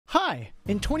Hi!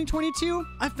 In 2022,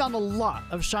 I found a lot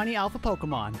of shiny alpha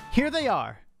Pokemon. Here they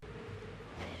are.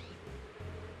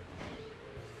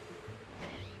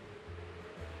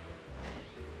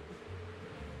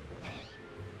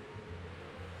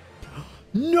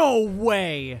 No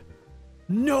way!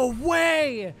 No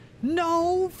way!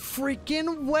 No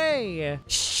freaking way!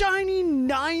 Shiny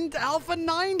alpha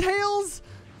Ninetales?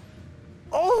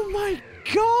 Oh my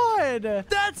god!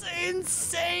 That's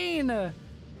insane!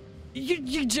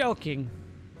 You're joking.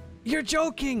 You're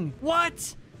joking.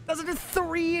 What? Those are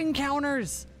 3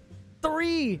 encounters.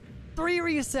 3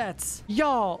 resets.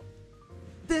 Y'all,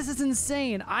 this is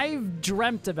insane. I've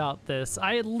dreamt about this.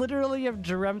 I literally have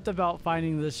dreamt about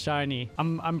finding this shiny.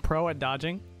 I'm pro at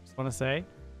dodging. Just want to say.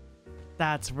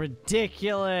 That's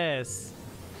ridiculous.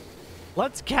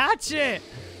 Let's catch it.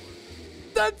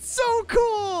 That's so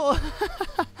cool.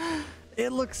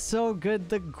 It looks so good.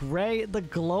 The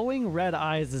glowing red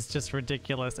eyes is just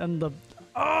ridiculous. And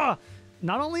not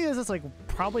only is this like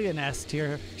probably an S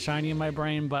tier shiny in my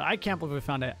brain, but I can't believe we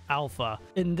found an alpha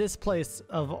in this place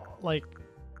of like,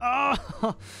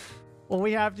 well,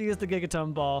 we have to use the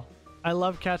Gigaton Ball. I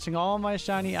love catching all my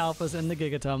shiny alphas in the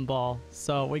Gigaton Ball.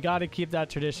 So we got to keep that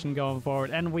tradition going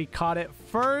forward. And we caught it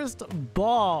first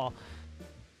ball.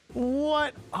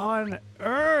 What on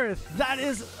earth? That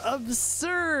is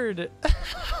absurd.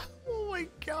 Oh my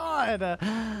god.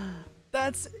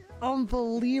 That's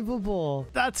unbelievable.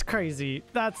 That's crazy.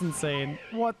 That's insane.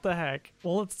 What the heck?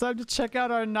 Well, it's time to check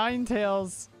out our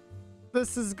Ninetales.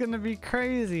 This is gonna be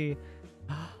crazy.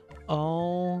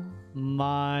 Oh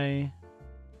my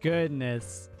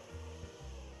goodness.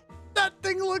 That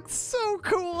thing looks so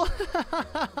cool.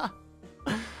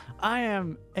 I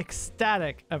am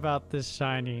ecstatic about this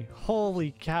shiny.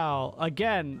 Holy cow.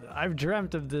 Again, I've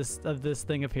dreamt of this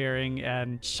thing appearing,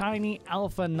 and shiny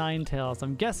alpha Ninetales.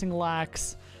 I'm guessing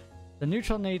lacks the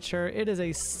neutral nature. It is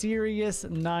a serious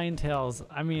Ninetales.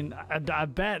 I mean, I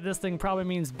bet this thing probably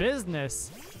means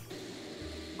business.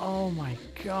 Oh my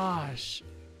gosh.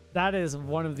 That is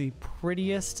one of the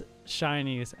prettiest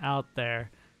shinies out there.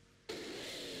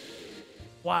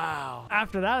 Wow.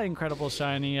 After that incredible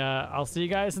shiny, I'll see you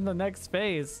guys in the next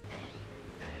phase.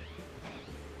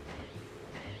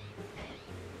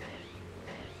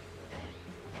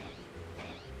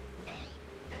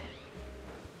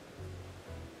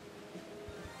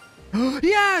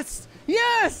 Yes!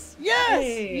 Yes! Yes!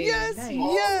 Hey, yes! nice.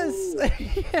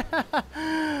 Yes!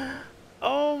 Yeah.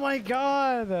 Oh my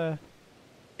god.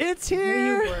 It's here!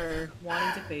 Here you were,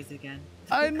 wanting to phase again.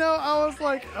 I know, I was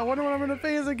like, I wonder when I'm gonna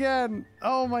phase again.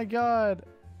 Oh my god.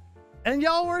 And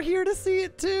y'all were here to see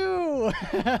it too.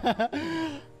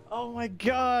 Oh my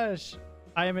gosh.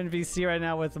 I am in VC right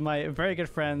now with my very good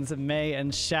friends, May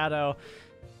and Shadow.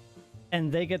 And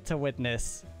they get to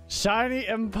witness shiny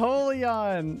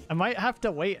Empoleon. I might have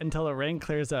to wait until the rain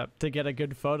clears up to get a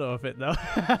good photo of it though.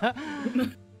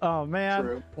 Oh man.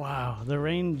 True. Wow, the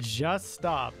rain just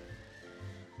stopped.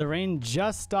 The rain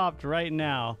just stopped right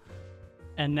now.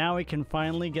 And now we can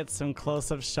finally get some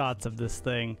close-up shots of this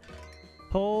thing.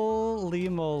 Holy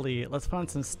moly. Let's put on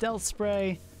some stealth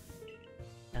spray.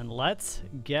 And let's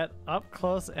get up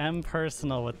close and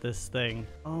personal with this thing.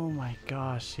 Oh my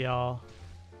gosh, y'all.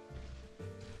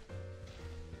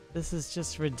 This is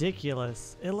just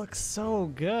ridiculous. It looks so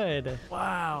good.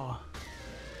 Wow.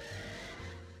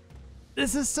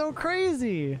 This is so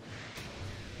crazy.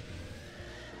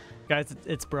 Guys,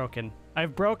 it's broken.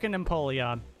 I've broken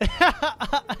Empoleon.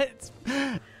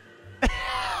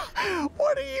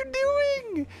 What are you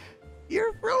doing?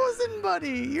 You're frozen,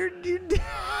 buddy. You're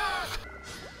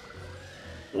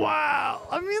wow.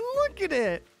 I mean, look at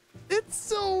it. It's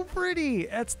so pretty.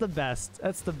 That's the best.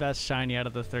 That's the best shiny out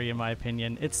of the 3, in my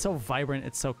opinion. It's so vibrant.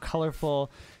 It's so colorful.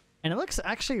 And it looks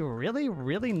actually really,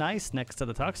 really nice next to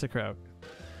the Toxicroak.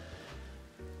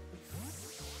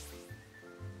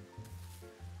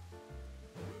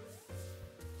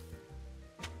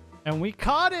 And we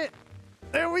caught it!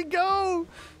 There we go!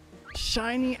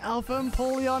 Shiny Alpha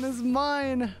Empoleon is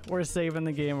mine! We're saving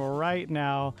the game right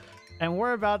now. And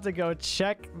we're about to go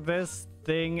check this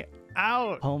thing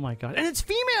out. Oh my god. And it's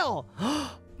female!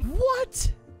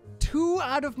 What? 2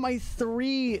 out of my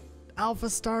 3 Alpha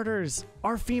starters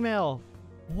are female.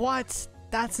 What?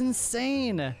 That's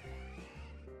insane.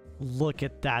 Look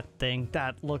at that thing.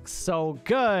 That looks so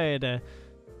good.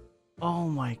 Oh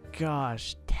my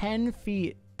gosh. 10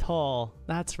 feet tall.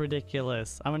 That's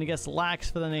ridiculous. I'm gonna guess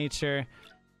lax for the nature.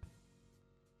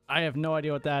 I have no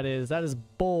idea what that is. That is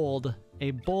bold. A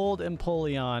bold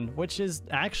Empoleon, which is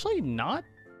actually not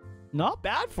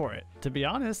bad for it, to be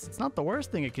honest. It's not the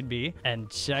worst thing it could be.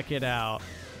 And check it out.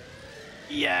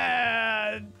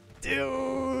 Yeah!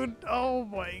 Dude, oh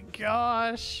my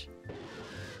gosh.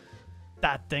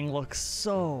 That thing looks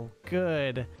so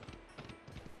good.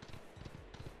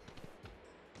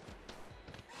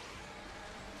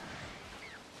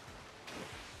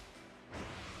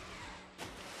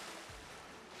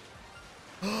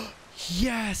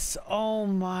 Yes! Oh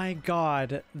my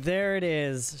god. There it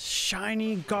is.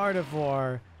 Shiny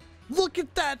Gardevoir. Look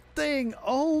at that thing!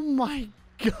 Oh my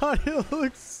god, it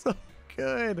looks so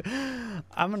good.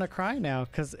 I'm gonna cry now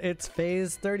because it's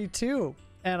phase 32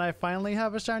 and I finally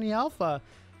have a shiny alpha.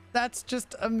 That's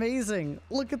just amazing.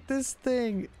 Look at this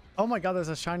thing. Oh my god, there's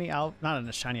a shiny alpha, not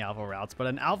a shiny alpha routes, but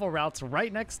an alpha routes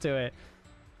right next to it.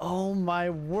 Oh my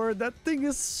word, that thing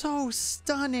is so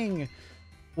stunning.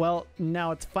 Well,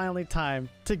 now it's finally time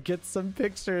to get some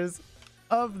pictures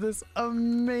of this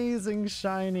amazing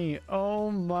shiny.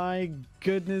 Oh my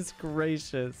goodness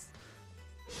gracious.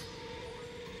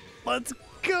 Let's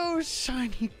go,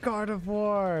 shiny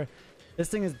Gardevoir. This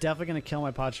thing is definitely going to kill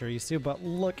my Pachirisu, but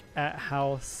look at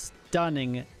how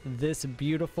stunning this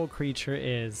beautiful creature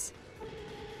is.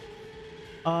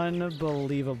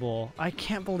 Unbelievable. I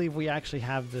can't believe we actually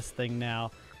have this thing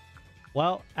now.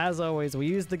 Well, as always, we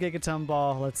use the Gigaton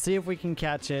Ball. Let's see if we can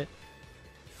catch it.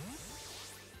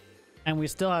 And we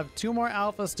still have 2 more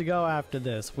alphas to go after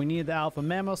this. We need the alpha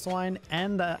Mamoswine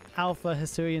and the alpha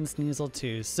Hisuian Sneasel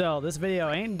too. So this video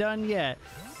ain't done yet.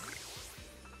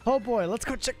 Oh boy, let's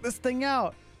go check this thing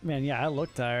out. Man, yeah, I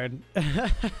look tired.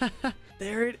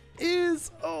 There it is.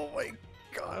 Oh my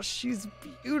gosh, she's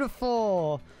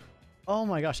beautiful. Oh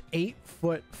my gosh,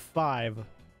 8'5".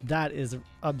 That is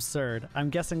absurd. I'm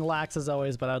guessing lax as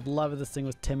always, but I'd love if this thing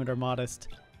was timid or modest.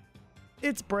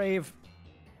 It's brave.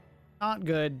 Not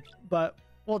good, but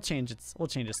we'll change its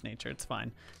nature. It's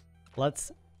fine.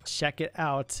 Let's check it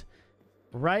out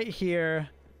right here,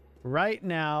 right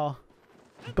now.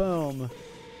 Boom.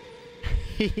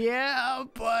 Yeah,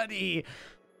 buddy.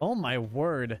 Oh my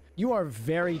word. You are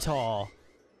very tall.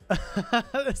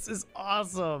 This is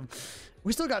awesome.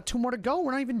 We still got 2 more to go.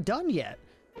 We're not even done yet.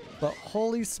 But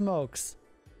holy smokes.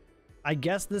 I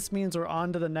guess this means we're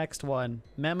on to the next one.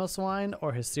 Mamoswine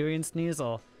or Hisuian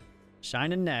Sneasel.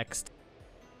 Shining next.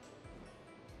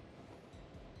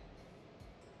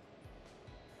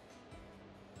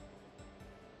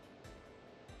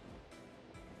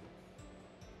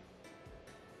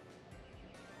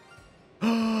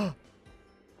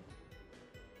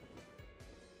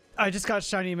 I just got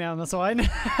shiny Mamoswine.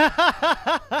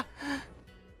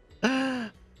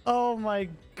 Oh my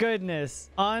goodness.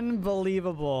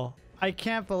 Unbelievable. I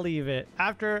can't believe it.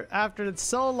 After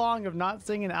so long of not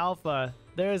seeing an alpha,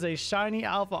 there is a shiny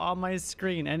alpha on my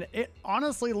screen and it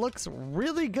honestly looks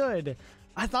really good.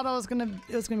 I thought it was gonna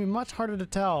be much harder to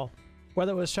tell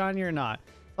whether it was shiny or not.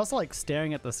 Also like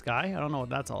staring at the sky. I don't know what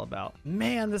that's all about.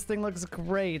 Man, this thing looks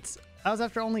great. That was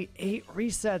after only 8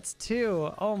 resets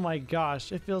too. Oh my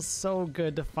gosh. It feels so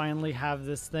good to finally have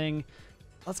this thing.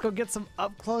 Let's go get some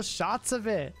up close shots of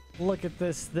it. Look at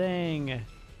this thing.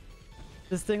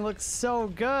 This thing looks so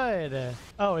good.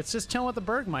 Oh, it's just chilling with the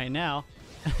Bergmite now.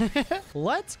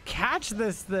 Let's catch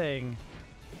this thing.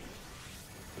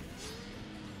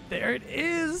 There it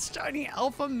is, shiny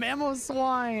alpha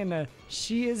Mamoswine.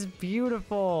 She is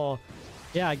beautiful.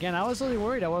 Yeah, again, I was really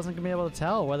worried I wasn't gonna be able to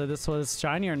tell whether this was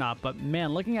shiny or not, but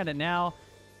man, looking at it now,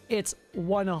 it's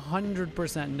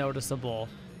 100% noticeable.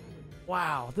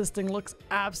 Wow, this thing looks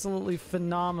absolutely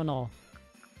phenomenal.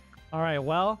 All right,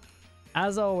 well,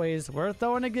 as always, we're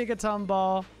throwing a Gigaton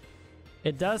Ball.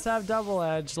 It does have double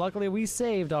edge. Luckily, we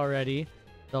saved already.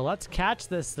 So let's catch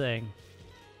this thing.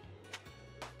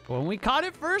 When we caught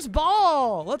it first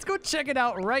ball. Let's go check it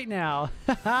out right now.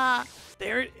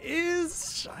 There it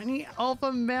is. Shiny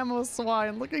alpha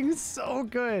Mamoswine looking so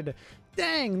good.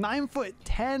 Dang,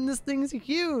 9'10". This thing's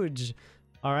huge.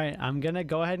 All right, I'm going to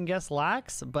go ahead and guess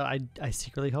lax, but I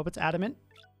secretly hope it's adamant.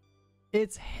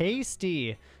 It's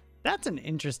hasty. That's an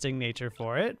interesting nature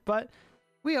for it, but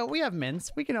we have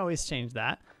mints. We can always change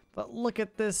that. But look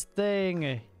at this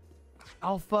thing.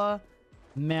 Alpha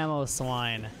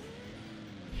Mamoswine.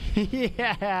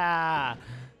 Yeah.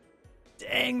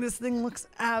 Dang, this thing looks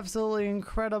absolutely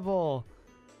incredible.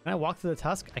 Can I walk through the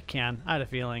tusk? I can. I had a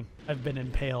feeling. I've been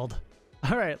impaled.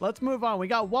 All right, let's move on. We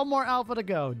got 1 more alpha to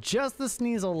go. Just the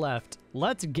Sneasel left.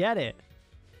 Let's get it.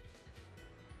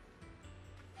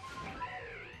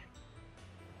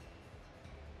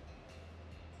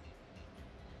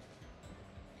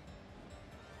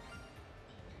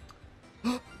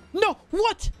 No,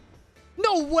 what?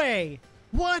 No way.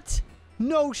 What?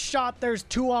 No shot. There's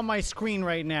 2 on my screen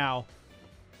right now.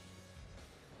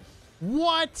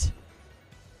 What?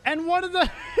 And one of them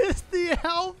is the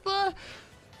alpha?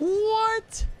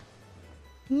 What?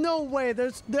 No way.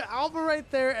 There's the alpha right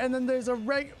there, and then there's a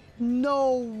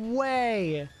no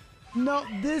way. No,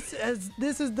 this is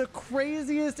the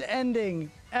craziest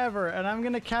ending ever, and I'm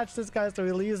gonna catch this guy so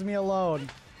he leaves me alone.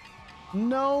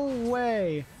 No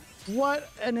way. What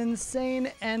an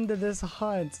insane end to this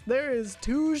hunt. There is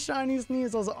 2 shiny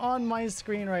Sneasels on my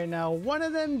screen right now. One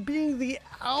of them being the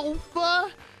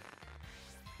alpha?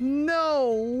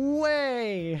 No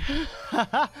way.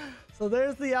 So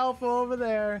there's the alpha over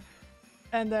there.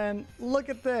 And then look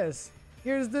at this.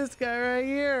 Here's this guy right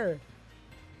here.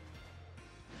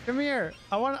 Come here.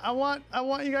 I want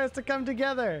you guys to come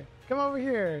together. Come over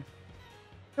here.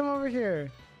 Come over here.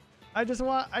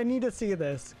 I need to see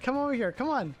this. Come over here. Come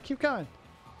on. Keep coming.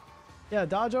 Yeah,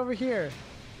 dodge over here.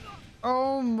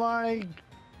 Oh my.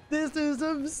 This is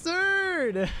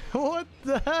absurd. What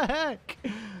the heck?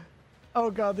 Oh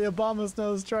god, the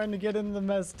Abomasnow is trying to get in the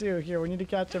mess too. Here, we need to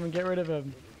catch him and get rid of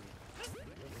him.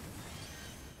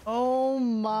 Oh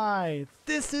my.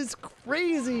 This is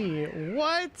crazy.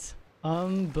 What?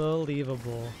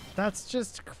 Unbelievable. That's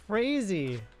just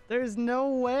crazy. There's no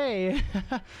way.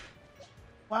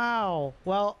 Wow.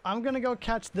 Well, I'm gonna go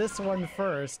catch this one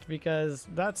first because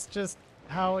that's just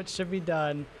how it should be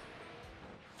done.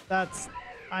 I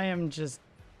am just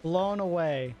blown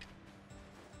away.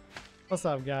 What's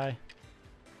up, guy?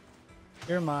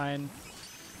 You're mine.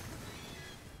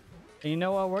 And you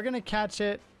know what? We're gonna catch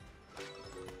it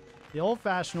the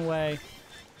old-fashioned way.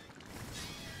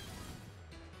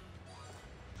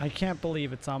 I can't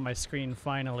believe it's on my screen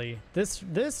finally.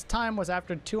 This time was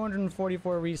after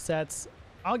 244 resets.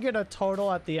 I'll get a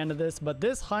total at the end of this, but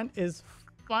this hunt is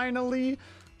finally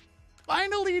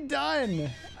done.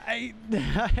 I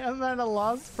am at a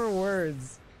loss for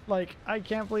words. Like, I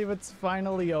can't believe it's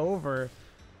finally over.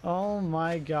 Oh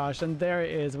my gosh, and there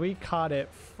it is. We caught it.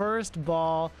 First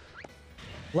ball.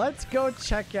 Let's go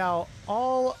check out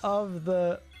all of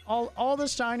the all the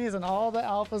shinies and all the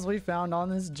alphas we found on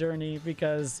this journey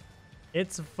because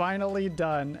it's finally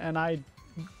done, and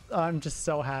I'm just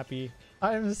so happy.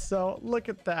 Look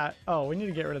at that. Oh, we need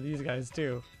to get rid of these guys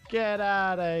too. Get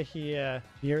out of here.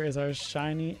 Here is our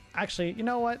shiny. Actually, you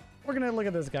know what? We're gonna look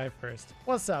at this guy first.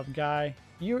 What's up, guy?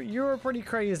 You were pretty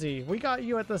crazy. We got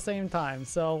you at the same time.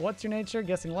 So what's your nature?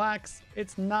 Guessing lax.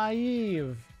 It's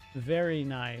naive. Very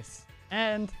nice.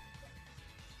 And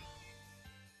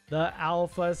the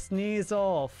Alpha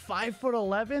Sneasel.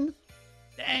 5'11".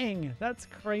 Dang, that's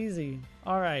crazy.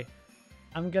 All right,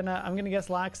 I'm gonna guess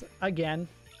lax again.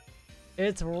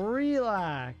 It's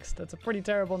relaxed. That's a pretty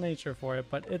terrible nature for it,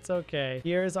 but it's okay.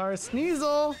 Here's our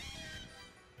Sneasel.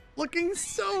 Looking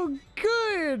so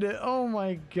good. Oh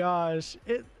my gosh.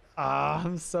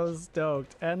 I'm so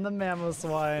stoked. And the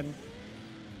Mamoswine.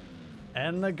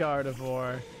 And the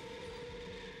Gardevoir.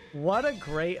 What a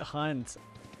great hunt.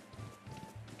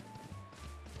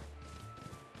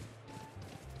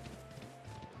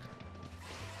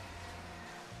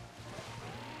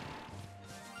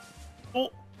 Oh.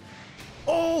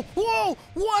 Oh, whoa!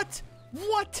 What?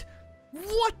 What?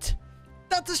 What?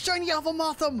 That's a shiny Alpha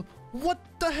Mothim! What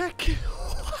the heck?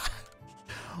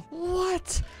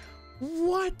 What?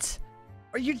 What?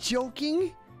 Are you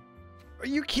joking? Are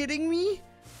you kidding me?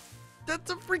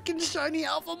 That's a freaking shiny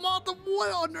Alpha Mothim!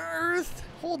 What on earth?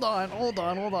 Hold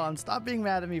on. Stop being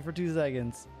mad at me for 2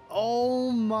 seconds.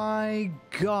 Oh my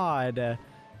god.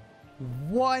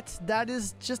 What? That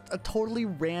is just a totally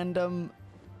random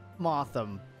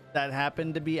Mothim that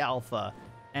happened to be alpha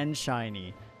and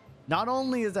shiny. Not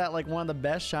only is that like one of the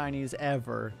best shinies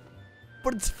ever,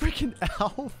 but it's freaking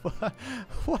alpha.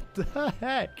 What the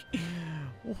heck?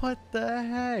 What the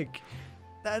heck?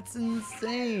 That's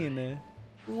insane.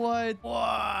 What?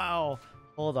 Wow.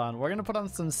 Hold on. We're gonna put on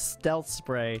some stealth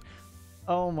spray.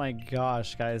 Oh my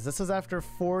gosh, guys. This is after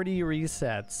 40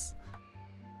 resets.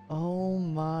 Oh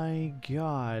my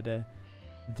god.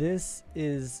 This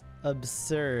is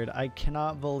absurd. I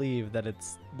cannot believe that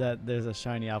there's a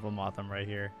shiny Alpha Mothim right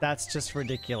here. That's just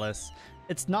ridiculous.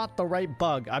 It's not the right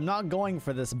bug. I'm not going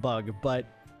for this bug, but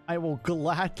I will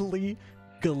gladly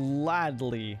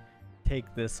take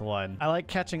this one. I like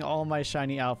catching all my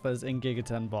shiny alphas in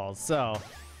Gigaton balls, so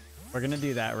we're gonna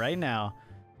do that right now.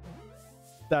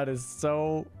 That is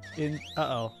so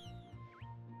uh-oh.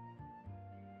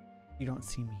 You don't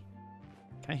see me.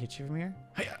 Can I hit you from here?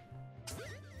 Hiya.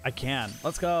 I can.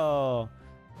 Let's go.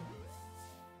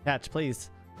 Catch, please.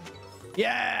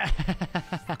 Yeah!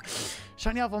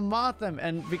 Shiny Alpha Mothim.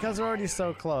 And because we're already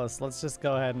so close, let's just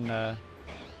go ahead and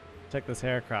check this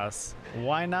Heracross.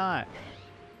 Why not?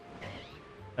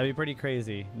 That'd be pretty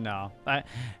crazy. No.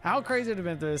 How crazy would it have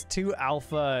been if there's 2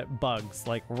 alpha bugs,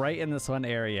 like, right in this one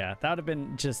area? That would have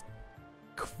been just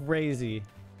crazy.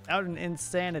 That would have been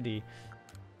insanity.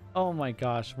 Oh my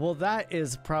gosh. Well, that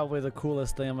is probably the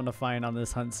coolest thing I'm going to find on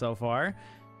this hunt so far.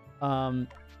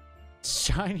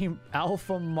 Shiny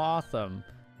alpha Mothim.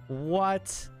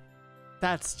 What?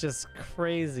 That's just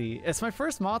crazy. It's my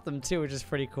first Mothim too, which is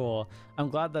pretty cool. I'm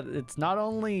glad that it's not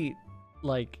only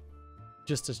like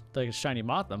just a shiny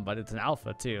Mothim, but it's an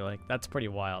alpha too. Like, that's pretty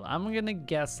wild. I'm gonna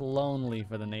guess lonely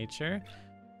for the nature.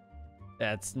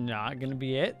 That's not gonna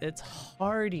be it. It's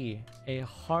hardy. A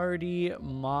hardy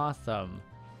Mothim.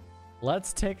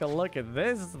 Let's take a look at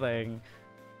this thing.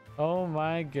 Oh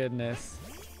my goodness.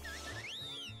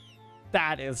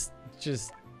 That is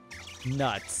just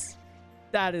nuts.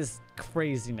 That is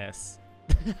craziness.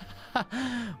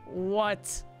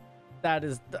 What? That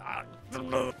is...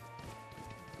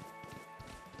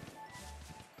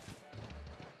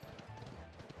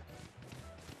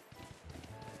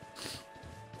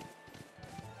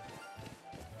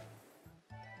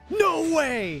 No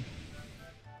way!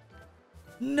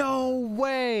 No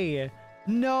way!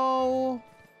 No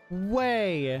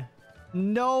way!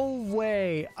 No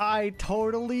way! I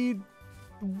totally...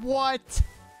 What?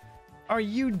 Are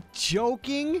you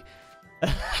joking?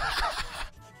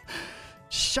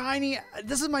 Shiny...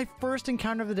 This is my first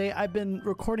encounter of the day. I've been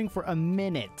recording for a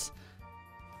minute.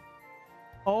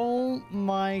 Oh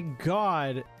my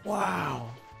god. Wow.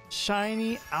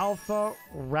 Shiny Alpha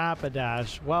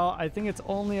Rapidash. Well, I think it's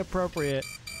only appropriate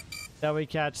that we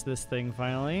catch this thing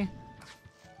finally.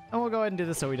 And we'll go ahead and do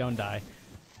this so we don't die.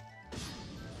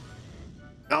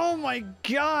 Oh my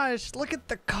gosh! Look at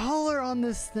the color on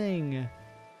this thing.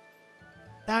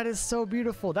 That is so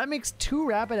beautiful. That makes 2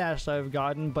 Rapidash that I've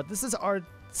gotten, but this is our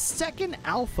second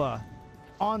alpha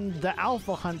on the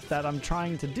alpha hunt that I'm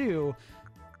trying to do,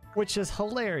 which is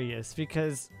hilarious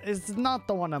because it's not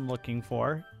the one I'm looking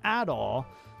for at all.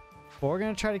 But we're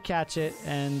gonna try to catch it,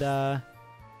 and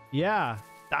yeah,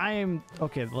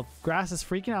 okay. The grass is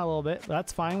freaking out a little bit.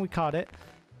 That's fine. We caught it.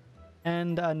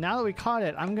 And now that we caught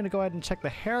it, I'm gonna go ahead and check the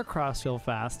Heracross real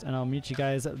fast, and I'll meet you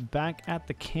guys back at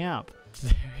the camp.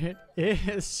 There it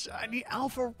is, shiny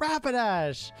Alpha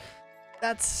Rapidash.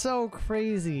 That's so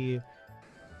crazy.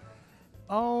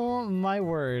 Oh my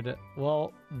word.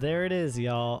 Well, there it is,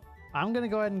 y'all. I'm gonna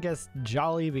go ahead and guess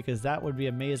Jolly because that would be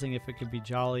amazing if it could be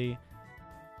Jolly.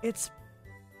 It's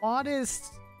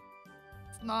modest.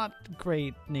 It's not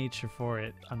great nature for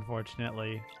it,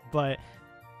 unfortunately, but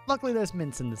luckily there's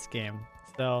mints in this game.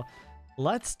 So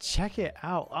let's check it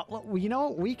out. You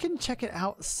know, we can check it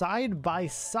out side by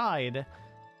side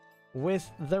with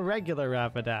the regular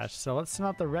Rapidash. So let's send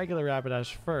out the regular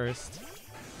Rapidash first.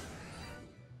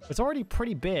 It's already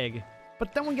pretty big,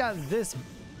 but then we got this.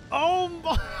 Oh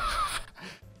my.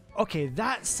 Okay,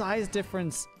 that size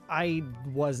difference I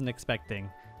wasn't expecting.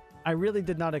 I really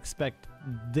did not expect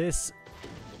this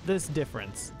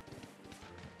difference.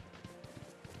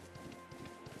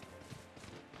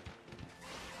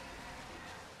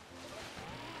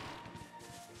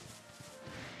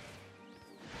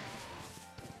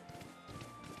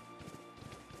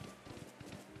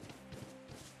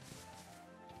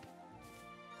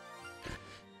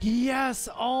 Yes!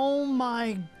 Oh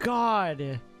my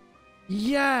god!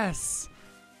 Yes!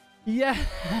 Yes!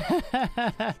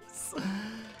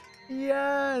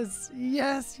 Yes!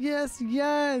 Yes, yes,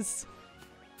 yes!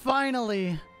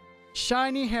 Finally!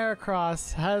 Shiny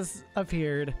Heracross has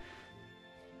appeared.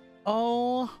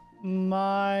 Oh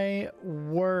my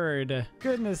word.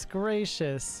 Goodness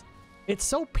gracious. It's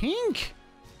so pink!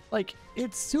 Like,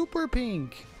 it's super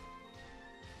pink.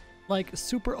 Like,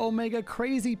 super omega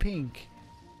crazy pink.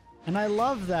 And I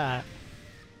love that.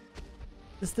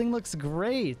 This thing looks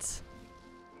great.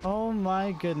 Oh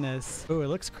my goodness. Oh, it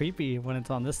looks creepy when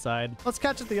it's on this side. Let's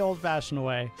catch it the old-fashioned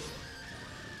way.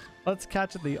 Let's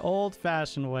catch it the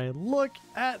old-fashioned way. Look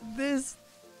at this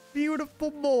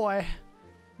beautiful boy.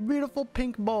 Beautiful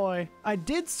pink boy. I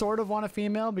did sort of want a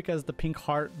female because the pink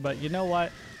heart, but you know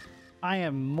what? I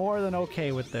am more than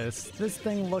okay with this. This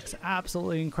thing looks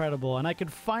absolutely incredible, and I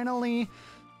could finally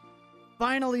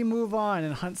move on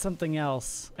and hunt something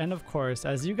else. And of course,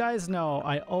 as you guys know,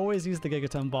 I always use the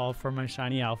Gigaton ball for my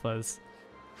shiny alphas.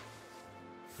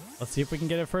 Let's see if we can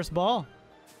get a first ball.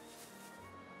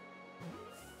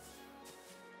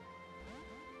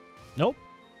 Nope.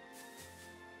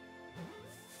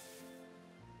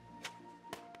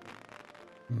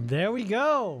 There we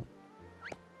go.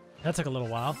 That took a little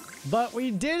while, but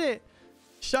we did it.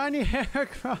 Shiny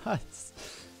Heracross.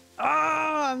 Oh,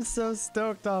 I'm so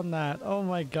stoked on that. Oh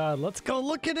my god. Let's go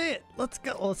look at it. Let's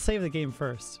go. Let's save the game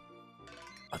first.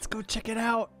 Let's go check it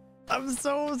out. I'm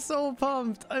so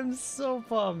pumped. I'm so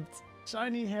pumped.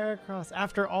 Shiny Heracross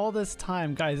after all this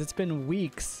time. Guys, it's been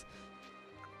weeks.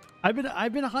 I've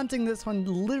been hunting this one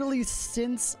literally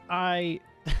since I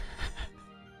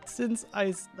since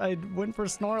I went for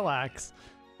Snorlax.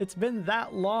 It's been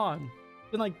that long.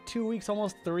 It's been like 2 weeks,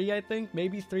 almost 3, I think,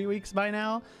 maybe 3 weeks by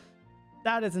now.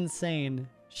 That is insane.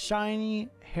 Shiny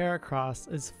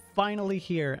Heracross is finally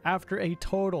here after a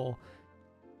total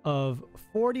of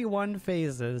 41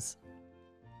 phases,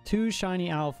 2 shiny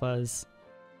alphas,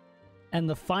 and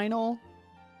the final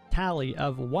tally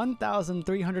of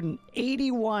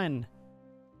 1,381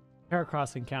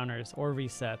 Heracross encounters or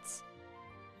resets.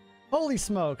 Holy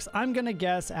smokes, I'm gonna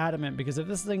guess adamant, because if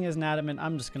this thing isn't adamant,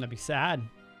 I'm just gonna be sad.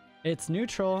 It's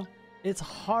neutral. It's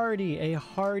hardy, a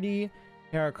hardy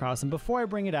Heracross. And before I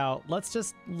bring it out, let's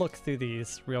just look through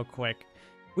these real quick.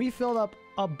 We filled up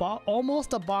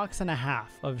almost a box and a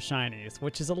half of shinies,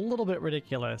 which is a little bit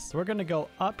ridiculous. We're gonna go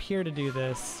up here to do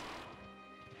this.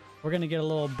 We're gonna get a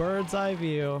little bird's eye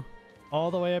view all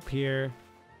the way up here.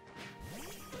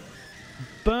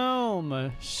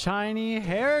 Boom! Shiny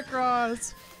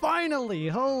Heracross! Finally!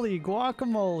 Holy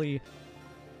guacamole!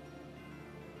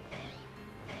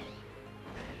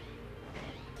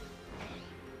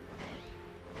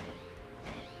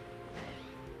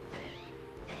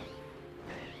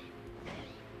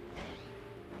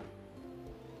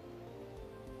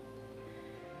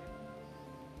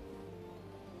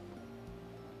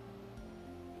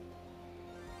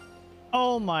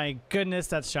 Oh my goodness,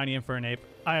 that's shiny Infernape.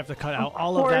 I have to cut out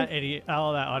all of that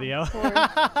audio.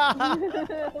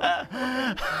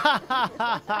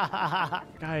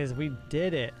 Guys, we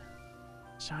did it.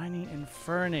 Shiny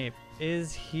Infernape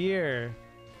is here.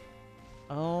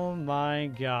 Oh my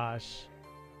gosh.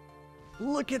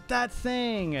 Look at that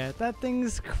thing. That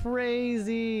thing's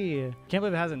crazy. Can't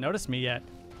believe it hasn't noticed me yet.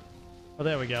 Oh,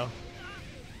 there we go.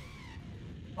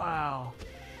 Wow.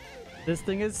 This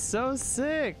thing is so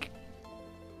sick.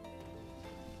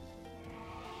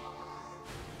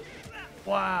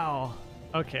 Wow.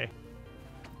 Okay.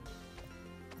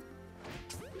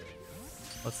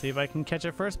 Let's see if I can catch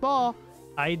it first ball.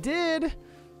 I did.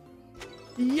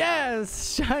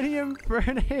 Yes! Shiny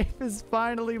Infernape is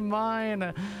finally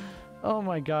mine. Oh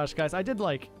my gosh, guys. I did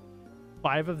like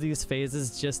 5 of these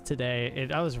phases just today.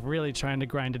 I was really trying to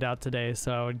grind it out today,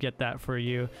 so I would get that for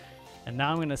you. And now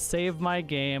I'm going to save my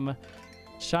game.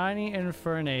 Shiny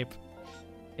Infernape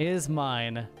is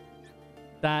mine.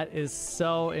 That is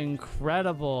so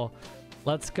incredible.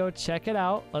 Let's go check it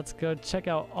out. Let's go check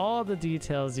out all the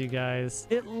details, you guys.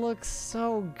 It looks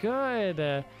so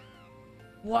good.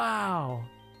 Wow.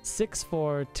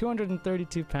 6'4",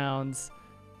 232 pounds.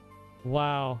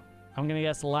 Wow. I'm going to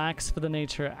guess lax for the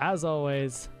nature, as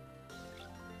always.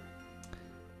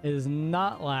 It is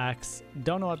not lax.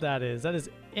 Don't know what that is. That is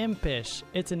impish.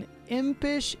 It's an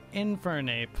impish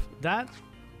Infernape. That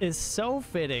is so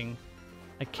fitting.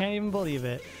 I can't even believe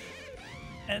it.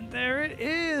 And there it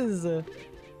is.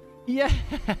 Yeah.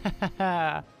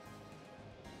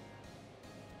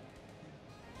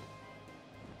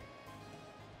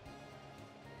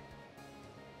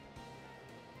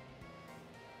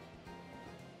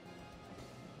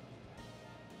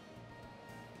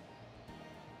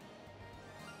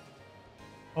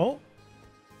 Oh.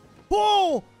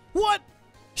 Whoa! What?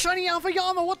 Shiny Alpha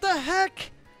Yanma, what the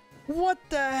heck? What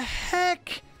the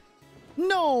heck?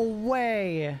 No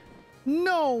way.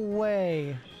 No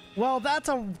way. Well, that's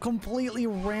a completely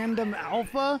random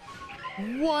alpha.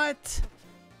 What?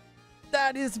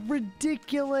 That is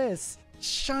ridiculous.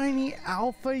 Shiny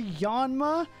Alpha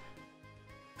Yanma?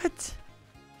 What?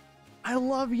 I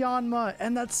love Yanma,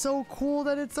 and that's so cool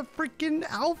that it's a freaking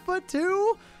alpha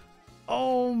too.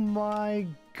 Oh my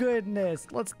goodness.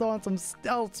 Let's throw on some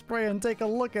stealth spray and take a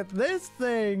look at this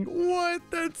thing. What?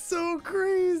 That's so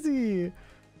crazy.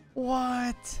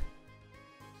 What?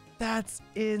 That's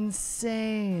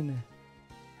insane.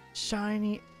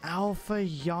 Shiny Alpha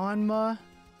Yanma.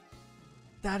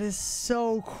 That is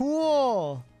so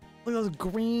cool. Look at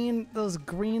those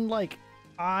green like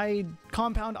eye,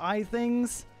 compound eye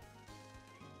things.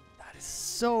 That is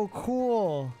so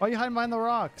cool. Why are you hiding behind the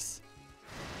rocks?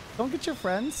 Don't get your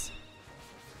friends.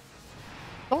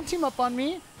 Don't team up on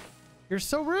me. You're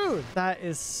so rude. That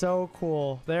is so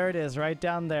cool. There it is, right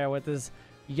down there with his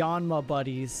Yanma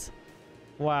buddies.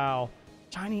 Wow.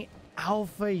 Shiny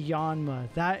Alpha Yanma.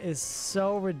 That is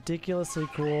so ridiculously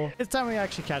cool. It's time we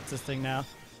actually catch this thing now.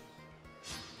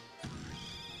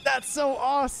 That's so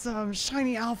awesome.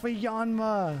 Shiny Alpha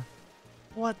Yanma.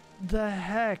 What the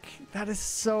heck? That is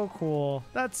so cool.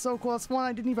 That's so cool. That's one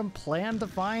I didn't even plan to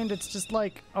find. It's just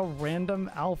like a random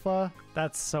alpha.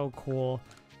 That's so cool.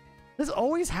 This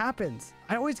always happens.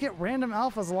 I always get random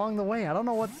alphas along the way. I don't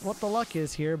know what the luck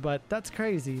is here, but that's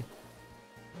crazy.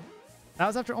 That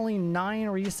was after only 9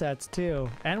 resets too.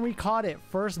 And we caught it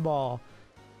first ball.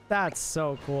 That's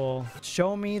so cool.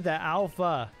 Show me the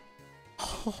alpha.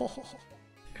 Oh,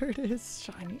 there it is.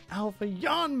 Shiny alpha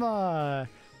Yanma.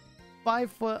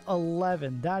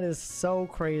 5'11". That is so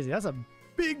crazy. That's a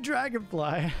big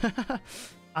dragonfly.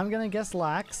 I'm gonna guess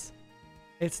Lax.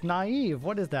 It's naive.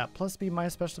 What is that? Plus B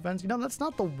minus special defense. You know, that's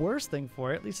not the worst thing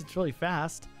for it. At least it's really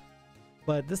fast.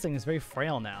 But this thing is very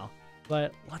frail now.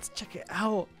 But let's check it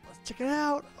out. Let's check it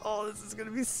out. Oh, this is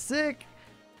gonna be sick.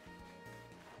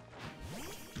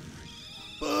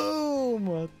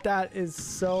 Boom! That is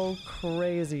so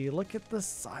crazy. Look at the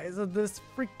size of this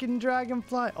freaking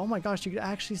dragonfly. Oh my gosh, you can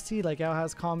actually see like how it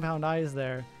has compound eyes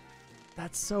there.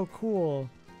 That's so cool.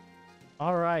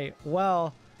 All right,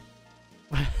 well,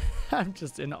 I'm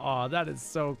just in awe. That is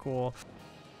so cool.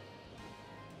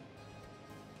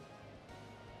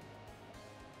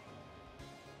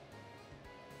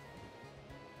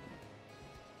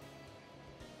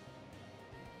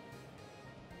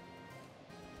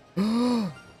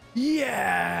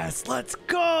 Yes, let's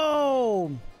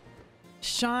go.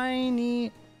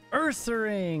 Shiny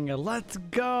Ursaring, let's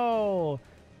go.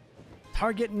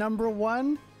 Target number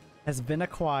 1 has been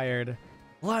acquired.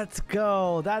 Let's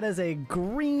go. That is a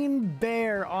green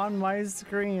bear on my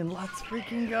screen. Let's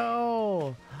freaking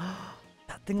go.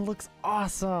 That thing looks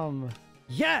awesome.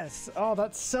 Yes. Oh,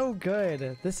 that's so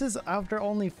good. This is after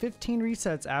only 15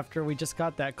 resets after we just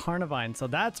got that Carnivine. So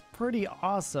that's pretty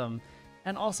awesome.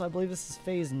 And also, I believe this is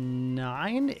phase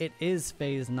 9. It is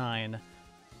phase 9.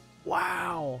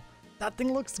 Wow. That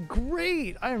thing looks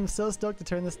great. I am so stoked to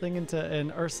turn this thing into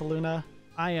an Ursaluna.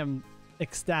 I am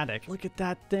ecstatic. Look at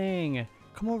that thing.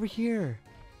 Come over here.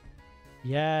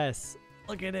 Yes.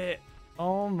 Look at it.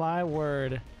 Oh my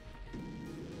word.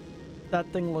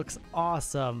 That thing looks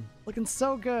awesome. Looking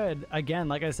so good. Again,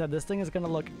 like I said, this thing is going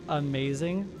to look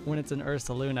amazing when it's an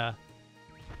Ursaluna.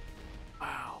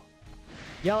 Wow.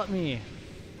 Yell at me.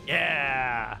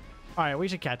 Yeah. All right, we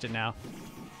should catch it now.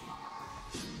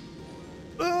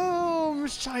 Boom!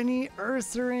 Shiny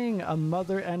Ursaring, a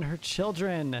mother and her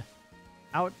children.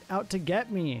 Out to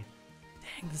get me.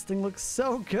 Dang, this thing looks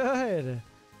so good.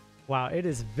 Wow, it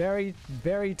is very,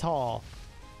 very tall.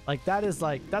 Like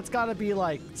that's gotta be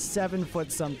like 7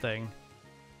 foot something.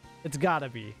 It's gotta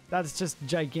be. That's just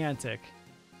gigantic.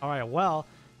 All right, well,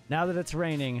 now that it's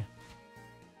raining,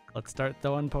 let's start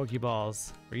throwing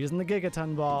Pokeballs. We're using the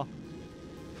Gigaton Ball.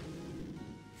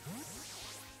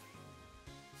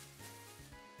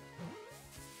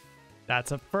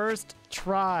 That's a first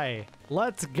try.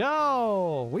 Let's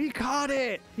go. We caught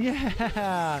it.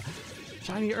 Yeah.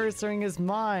 Shiny Ursaring is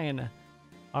mine.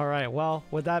 All right. Well,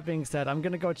 with that being said, I'm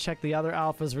going to go check the other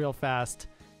alphas real fast.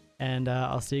 And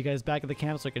I'll see you guys back at the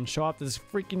camp so I can show off this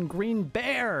freaking green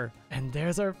bear. And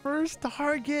there's our first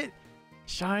target.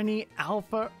 Shiny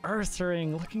Alpha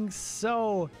Ursaring, looking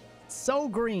so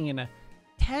green.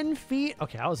 10 feet.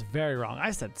 Okay, I was very wrong.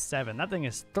 I said 7. That thing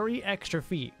is 3 extra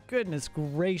feet. Goodness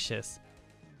gracious.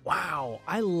 Wow,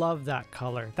 I love that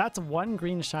color. That's one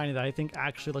green shiny that I think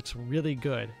actually looks really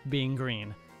good being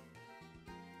green.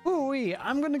 Ooh-wee,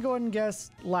 I'm going to go ahead and guess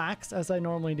Lax as I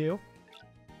normally do.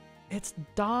 It's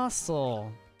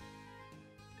docile.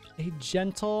 A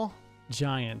gentle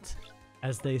giant,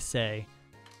 as they say.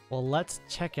 Well, let's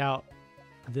check out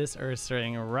this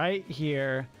Ursaring right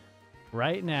here,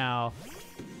 right now.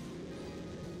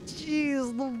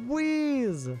 Jeez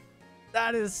Louise!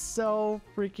 That is so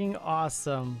freaking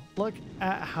awesome. Look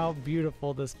at how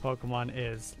beautiful this Pokemon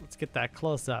is. Let's get that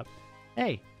close up.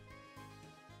 Hey,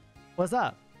 what's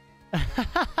up?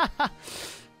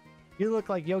 You look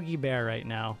like Yogi Bear right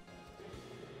now.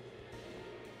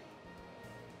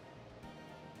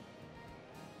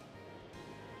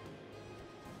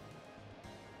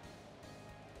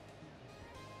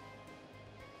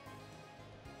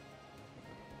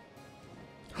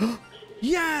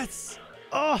 Yes!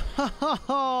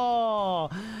 Oh,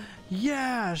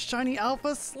 yeah! Shiny Alpha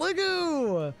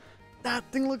Sliggoo! That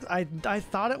thing looks... I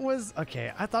thought it was...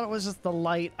 Okay, I thought it was just the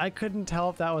light. I couldn't tell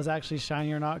if that was actually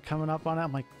shiny or not coming up on it.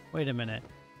 I'm like, wait a minute.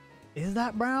 Is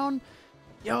that brown?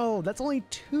 Yo, that's only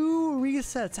 2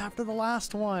 resets after the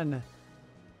last one.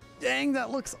 Dang,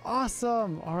 that looks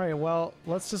awesome. All right, well,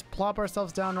 let's just plop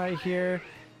ourselves down right here.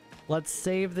 Let's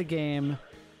save the game.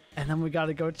 And then we got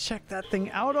to go check that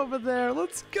thing out over there.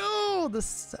 Let's go.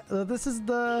 This is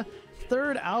the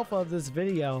 3rd alpha of this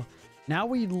video. Now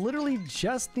we literally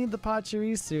just need the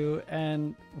Pachirisu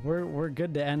and we're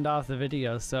good to end off the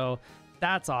video. So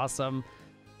that's awesome.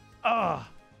 Oh,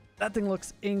 that thing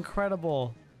looks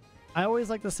incredible. I always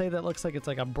like to say that looks like it's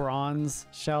like a bronze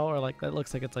shell, or like that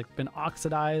looks like it's like been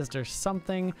oxidized or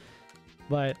something.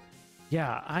 But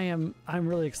yeah, I'm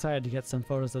really excited to get some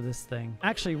photos of this thing.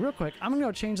 Actually, real quick, I'm gonna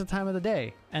go change the time of the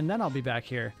day and then I'll be back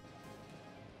here.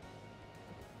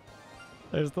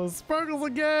 There's those sparkles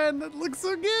again. That looks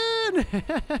so good.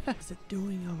 What's it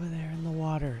doing over there in the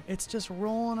water? It's just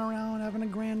rolling around having a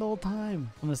grand old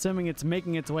time. I'm assuming it's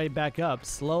making its way back up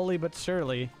slowly but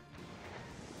surely.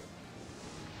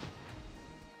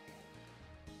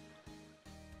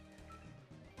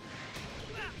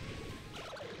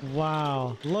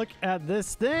 Wow, look at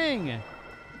this thing.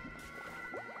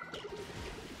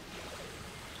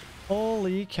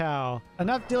 Holy cow.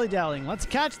 Enough dilly-dallying. Let's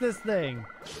catch this thing.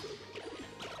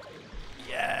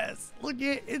 Yes, look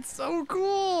at it's so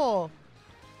cool.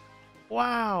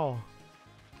 Wow.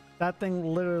 That thing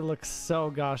literally looks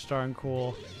so gosh darn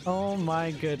cool. Oh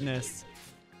my goodness.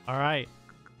 All right.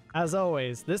 As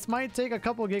always, this might take a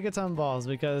couple Gigaton balls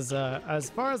because as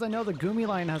far as I know, the Goomy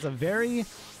line has a very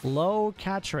low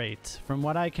catch rate from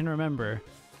what I can remember.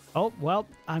 Oh, well,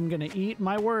 I'm going to eat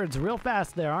my words real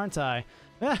fast there, aren't I?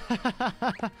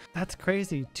 That's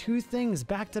crazy. Two things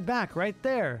back to back right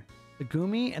there. The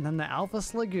Goomy and then the Alpha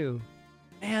Sliggoo.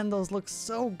 Man, those look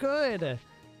so good.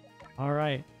 All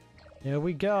right. Here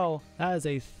we go. That is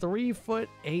a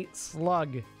 3'8"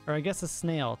 slug, or I guess a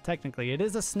snail. Technically, it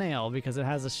is a snail because it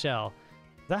has a shell.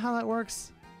 Is that how that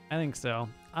works? I think so.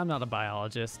 I'm not a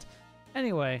biologist.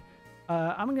 Anyway,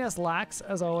 I'm gonna guess Lax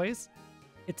as always.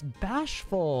 It's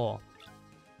bashful.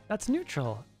 That's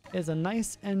neutral. It's a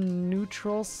nice and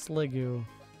neutral Sliggoo.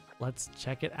 Let's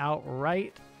check it out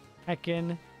right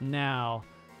heckin' now.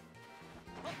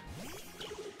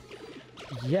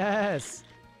 Yes.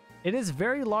 It is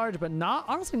very large, but not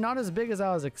honestly not as big as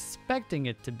I was expecting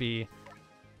it to be.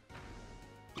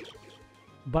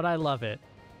 But I love it.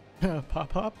 Pop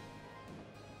Pop?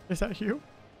 Is that you?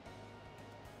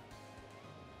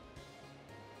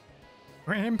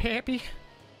 Grandpappy?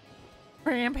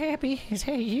 Grandpappy, is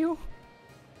that you?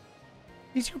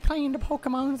 Is you playing the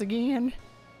Pokemons again?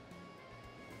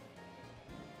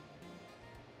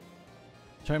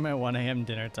 Trying my 1 a.m.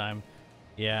 dinner time.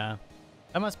 Yeah.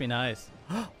 That must be nice.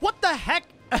 What the heck?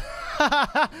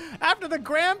 After the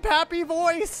Grandpappy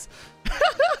voice.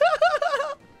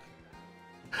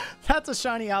 That's a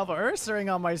shiny Alpha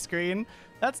Ursaring on my screen.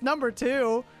 That's number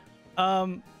 2.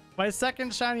 My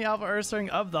second shiny Alpha Ursaring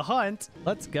of the hunt.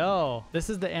 Let's go. This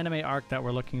is the anime arc that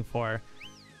we're looking for.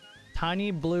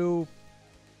 Tiny blue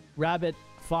rabbit,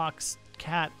 fox,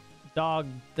 cat, dog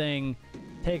thing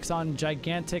takes on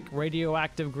gigantic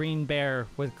radioactive green bear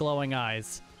with glowing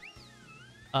eyes.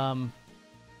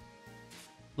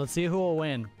 Let's see who will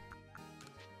win.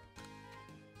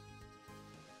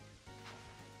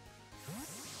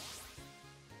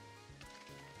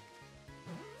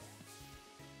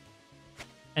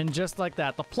 And just like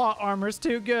that, the plot armor's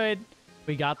too good.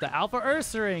 We got the Alpha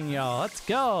Ursaring, y'all. Let's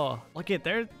go. Look at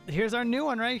there. Here's our new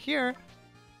one right here.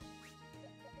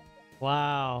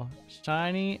 Wow.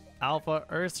 Shiny Alpha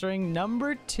Ursaring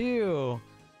number 2.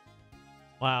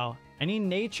 Wow. Any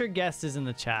nature guesses in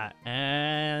the chat?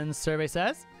 And survey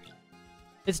says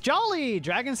it's Jolly!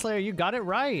 Dragon Slayer, you got it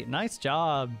right. Nice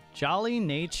job. Jolly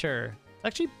Nature. It's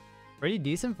actually pretty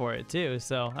decent for it too,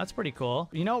 so that's pretty cool.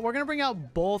 You know, we're gonna bring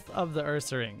out both of the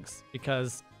Ursarings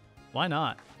because why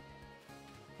not?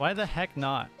 Why the heck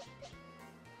not?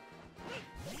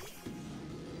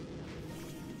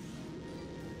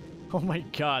 Oh my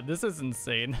god, this is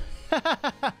insane.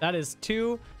 That is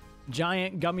 2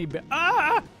 giant gummy bears.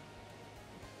 Ah!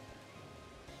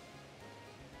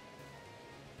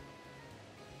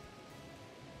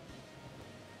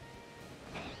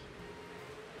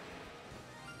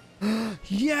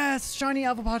 Yes, shiny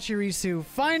Alpha Pachirisu,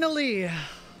 finally!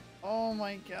 Oh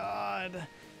my god.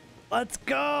 Let's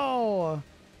go!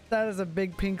 That is a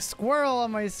big pink squirrel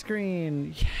on my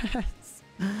screen. Yes.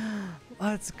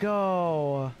 Let's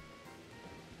go.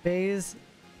 Phase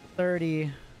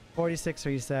 30, 46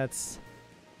 resets.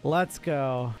 Let's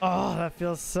go. Oh, that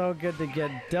feels so good to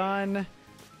get done.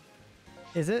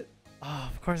 Is it? Oh,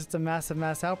 of course it's a massive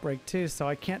mass outbreak too, so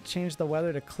I can't change the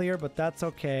weather to clear, but that's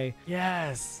okay.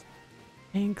 Yes.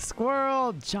 Pink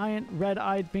squirrel, giant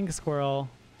red-eyed pink squirrel.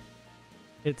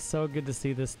 It's so good to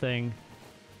see this thing.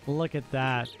 Look at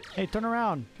that. Hey, turn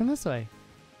around. Turn this way.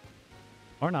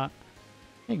 Or not.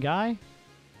 Hey, guy.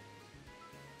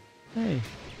 Hey.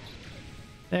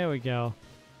 There we go.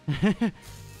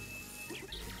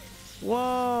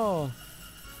 Whoa.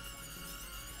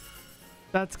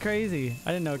 That's crazy.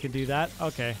 I didn't know it could do that.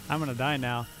 Okay, I'm gonna die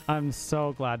now. I'm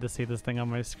so glad to see this thing on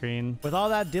my screen. With all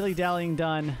that dilly-dallying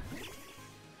done,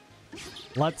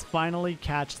 let's finally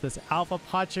catch this Alpha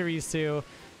Pachirisu,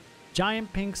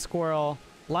 giant pink squirrel.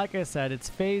 Like I said, it's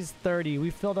phase 30. We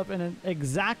filled up in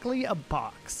exactly a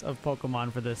box of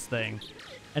Pokemon for this thing.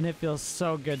 And it feels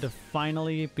so good to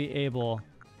finally be able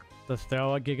to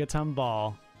throw a Gigaton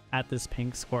ball at this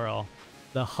pink squirrel.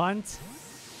 The hunt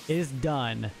is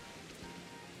done.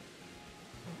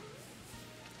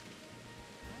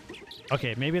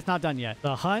 Okay, maybe it's not done yet.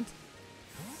 The hunt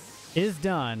is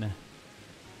done.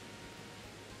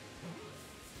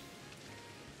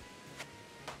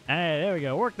 Hey, there we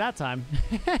go. Worked that time.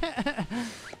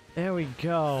 There we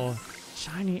go.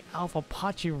 Shiny Alpha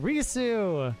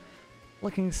Pachirisu.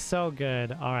 Looking so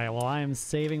good. All right, well, I am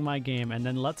saving my game. And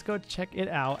then let's go check it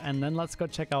out. And then let's go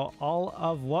check out all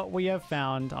of what we have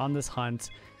found on this hunt.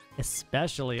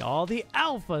 Especially all the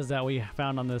alphas that we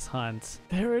found on this hunt.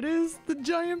 There it is, the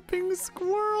giant pink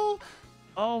squirrel.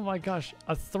 Oh my gosh,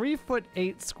 a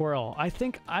 3'8" squirrel. I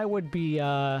think I would be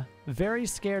very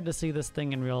scared to see this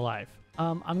thing in real life.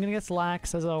 I'm gonna guess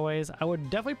lax as always. I would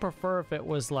definitely prefer if it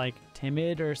was like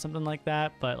timid or something like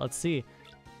that, but let's see.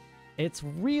 It's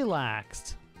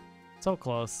relaxed. So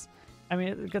close. I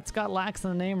mean, it's got lax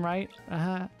in the name, right?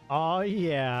 Oh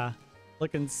yeah,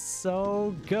 looking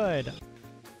so good.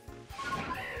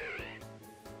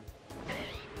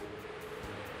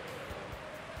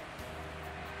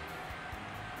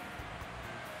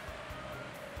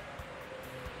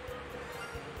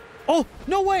 Oh,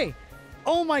 no way!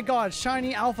 Oh my god,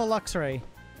 shiny Alpha Luxray.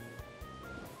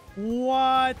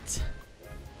 What?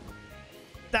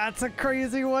 That's a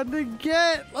crazy one to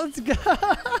get. Let's go.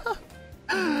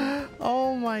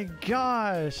 Oh my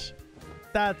gosh.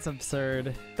 That's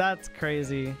absurd. That's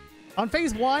crazy. On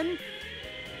phase 1?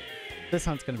 This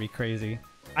hunt's gonna be crazy.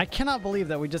 I cannot believe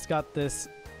that we just got this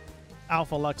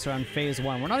Alpha Luxray on phase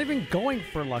 1. We're not even going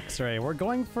for Luxray. We're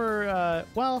going for,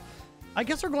 well, I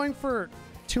guess we're going for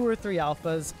 2 or 3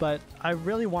 alphas, but I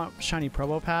really want shiny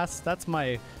Probopass. That's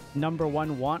my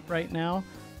 #1 want right now.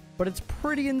 But it's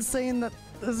pretty insane that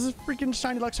this is freaking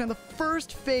shiny Luxray in the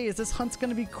first phase. This hunt's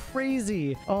gonna be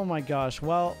crazy. Oh my gosh.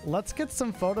 Well, let's get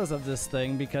some photos of this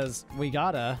thing because we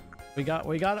gotta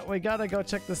go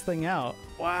check this thing out.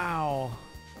 Wow.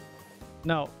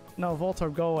 No,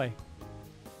 Voltorb, go away.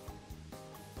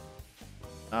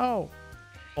 Oh,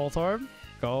 Voltorb,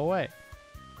 go away.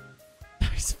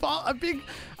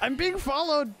 I'm being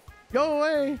followed. Go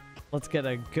away. Let's get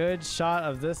a good shot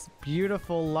of this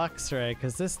beautiful Luxray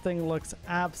because this thing looks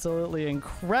absolutely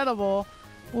incredible.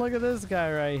 Look at this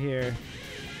guy right here.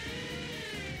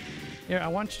 Here, I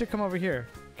want you to come over here.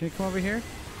 Can you come over here?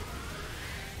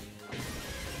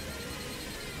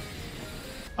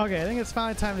 Okay, I think it's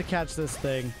finally time to catch this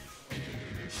thing.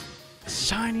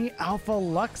 Shiny Alpha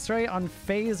Luxray on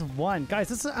phase 1. Guys,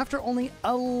 this is after only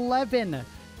 11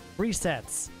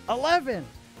 resets. 11!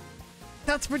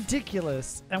 That's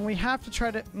ridiculous. And we have to try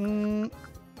to...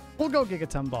 we'll go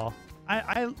Gigaton Ball.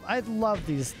 I love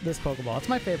this Pokeball. It's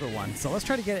my favorite one. So let's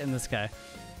try to get it in this guy.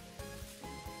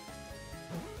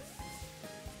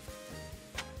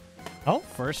 Oh,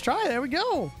 first try. There we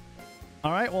go.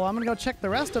 All right, well, I'm going to go check the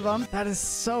rest of them. That is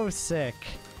so sick.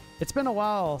 It's been a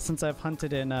while since I've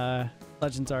hunted in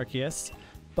Legends Arceus,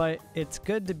 but it's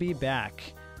good to be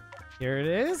back. Here it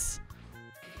is.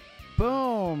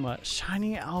 Boom!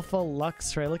 Shiny Alpha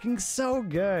Luxray looking so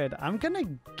good. I'm gonna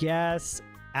guess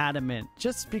adamant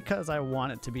just because I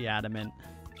want it to be adamant.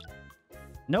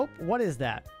 Nope. What is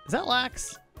that? Is that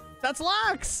Lax? That's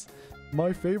Lax!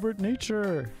 My favorite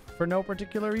nature for no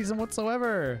particular reason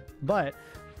whatsoever. But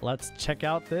let's check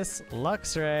out this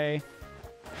Luxray.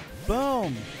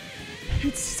 Boom!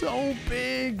 It's so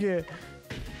big!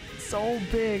 So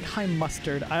big. Hi,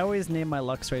 Mustard. I always name my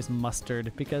Luxrays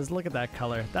Mustard because look at that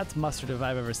color. That's mustard if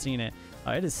I've ever seen it.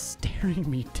 It is staring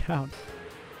me down.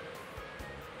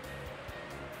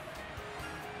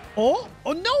 Oh,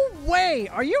 no way.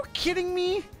 Are you kidding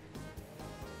me?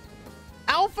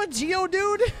 Alpha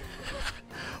Geodude?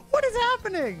 What is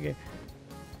happening?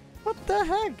 What the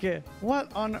heck?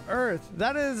 What on earth?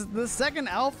 That is the second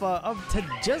alpha of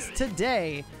just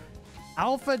today.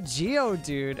 Alpha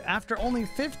Geodude after only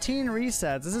 15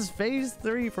 resets. This is phase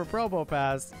 3 for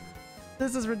Probopass.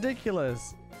 This is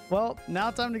ridiculous. Well, now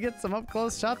time to get some up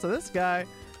close shots of this guy.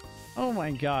 Oh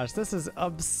my gosh, this is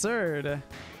absurd.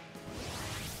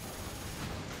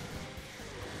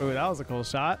 Ooh, that was a cool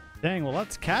shot. Dang, well,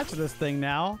 let's catch this thing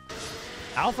now.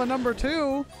 Alpha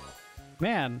 #2.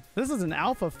 Man, this is an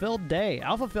alpha-filled day.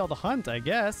 Alpha-filled hunt, I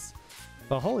guess.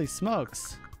 But holy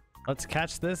smokes. Let's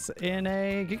catch this in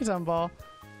a Gigaton Ball.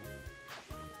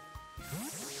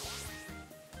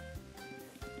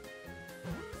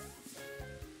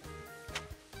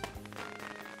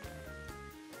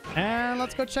 And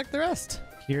let's go check the rest.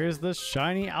 Here's the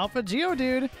shiny Alpha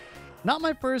Geodude. Not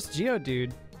my first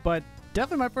Geodude, but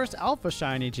definitely my first Alpha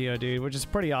shiny Geodude, which is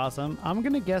pretty awesome. I'm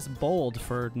gonna guess bold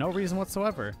for no reason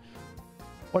whatsoever.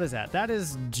 What is that? That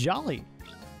is Jolly.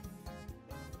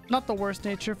 Not the worst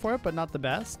nature for it, but not the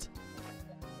best.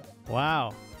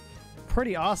 Wow.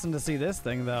 Pretty awesome to see this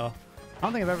thing, though. I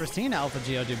don't think I've ever seen Alpha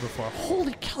Geodude before.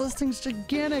 Holy cow, this thing's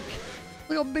gigantic.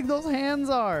 Look how big those hands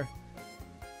are.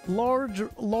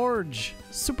 Large,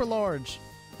 super large.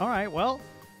 All right, well,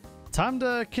 time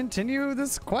to continue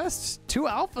this quest. 2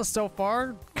 alphas so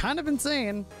far, kind of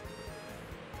insane.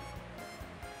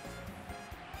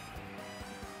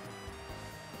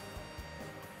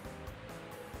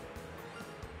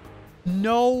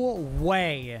 No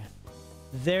way.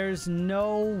 There's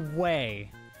no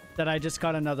way that I just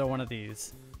got another one of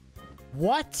these.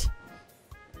 What?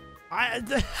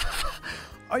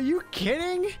 Are you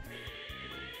kidding?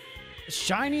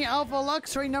 Shiny Alpha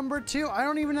Luxray number 2. I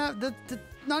don't even have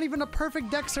not even a perfect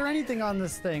dex or anything on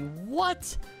this thing.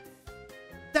 What?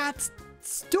 That's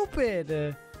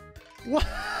stupid. What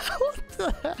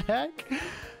the heck?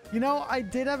 You know, I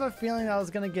did have a feeling I was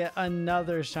gonna get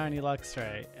another shiny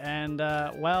Luxray, and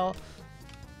well,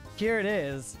 here it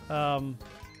is.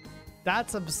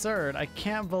 That's absurd. I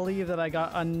can't believe that I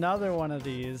got another one of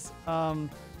these.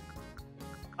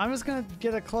 I'm just gonna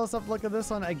get a close-up look at this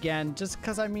one again, just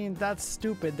because, I mean, that's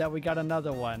stupid that we got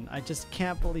another one. I just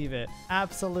can't believe it.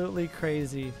 Absolutely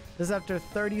crazy. This is after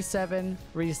 37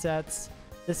 resets.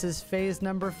 This is phase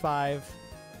number 5.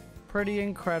 Pretty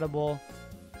incredible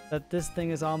that this thing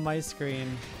is on my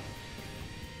screen.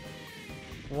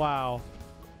 Wow.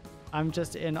 I'm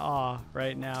just in awe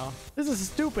right now. This is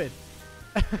stupid.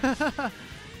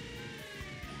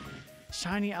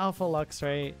 Shiny Alpha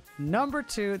Luxray number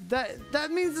 2.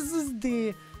 That means this is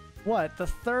the what? The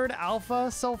 3rd alpha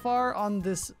so far on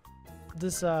this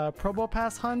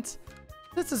Probopass hunt.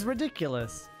 This is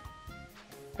ridiculous.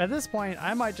 At this point,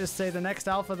 I might just say the next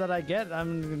alpha that I get,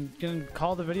 I'm gonna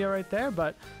call the video right there,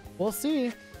 but we'll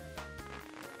see.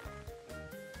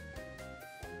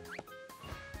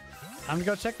 I'm gonna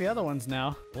go check the other ones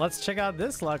now. Let's check out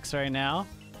this Luxray now.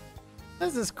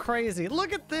 This is crazy.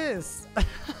 Look at this.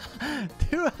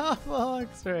 2 Alpha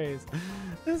Luxrays.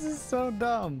 This is so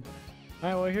dumb. All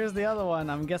right, well, here's the other one.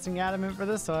 I'm guessing Adamant for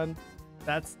this one.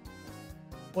 That's...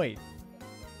 Wait.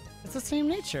 It's the same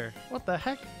nature. What the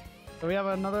heck? So we have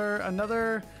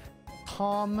another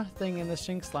calm thing in the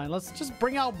Shinx line. Let's just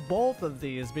bring out both of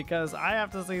these because I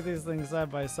have to see these things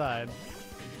side by side.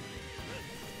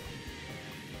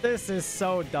 This is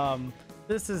so dumb.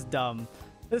 This is dumb.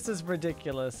 This is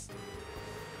ridiculous.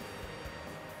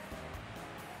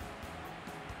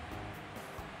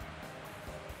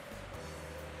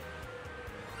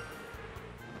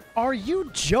 Are you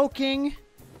joking?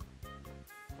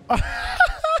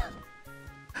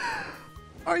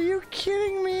 Are you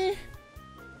kidding me?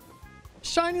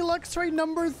 Shiny Luxray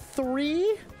number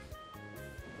 3?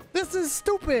 This is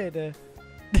stupid.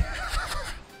 This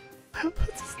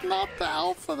is not the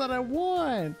alpha that I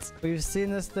want. We've seen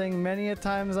this thing many a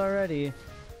times already.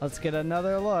 Let's get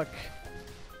another look.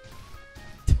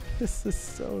 This is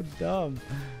so dumb.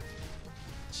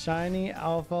 Shiny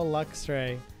Alpha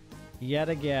Luxray. Yet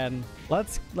again.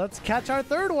 Let's catch our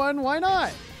 3rd one. Why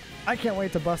not? I can't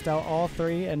wait to bust out all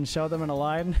 3 and show them in a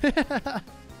line.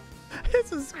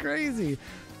 This is crazy.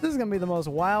 This is gonna be the most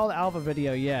wild alpha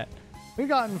video yet. We've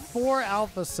gotten 4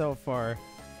 alphas so far.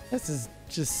 This is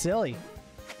just silly.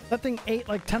 That thing ate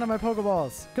like 10 of my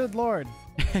Pokeballs. Good lord.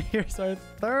 Here's our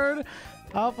 3rd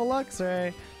Alpha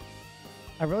Luxray.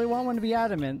 I really want one to be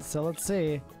Adamant, so let's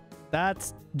see.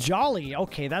 That's Jolly.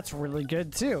 Okay, that's really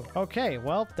good too. Okay,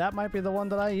 well, that might be the one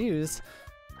that I use.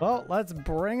 Well, let's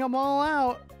bring them all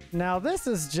out. Now, this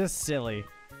is just silly.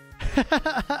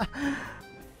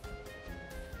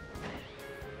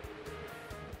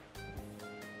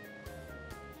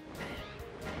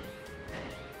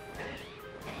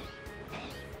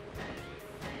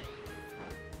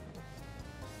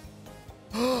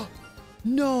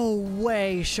 No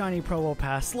way, shiny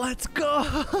Probopass. Let's go.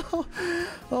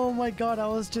 Oh my god, I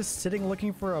was just sitting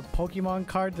looking for a Pokemon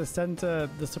card to send to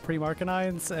the Supreme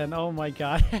Arcanines, and oh my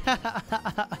god.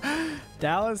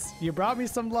 Dallas, you brought me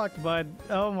some luck, bud.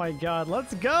 Oh my god,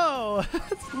 let's go.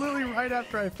 It's literally right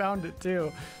after I found it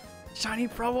too. Shiny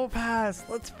Probopass.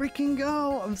 Let's freaking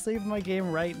go. I'm saving my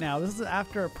game right now. This is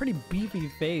after a pretty beefy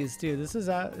phase too. This is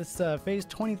phase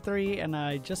 23 and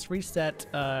I just reset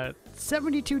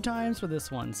 72 times for this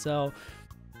one. So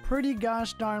pretty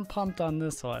gosh darn pumped on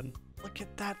this one. Look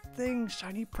at that thing,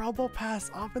 shiny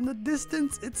Probopass off in the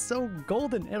distance. It's so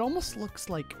golden. It almost looks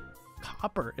like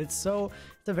copper. It's a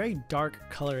very dark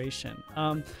coloration.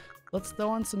 Let's throw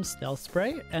on some Stealth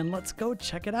Spray and let's go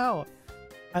check it out.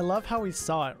 I love how we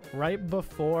saw it right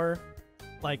before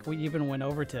like we even went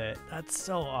over to it. That's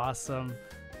so awesome.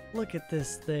 Look at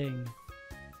this thing.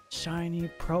 Shiny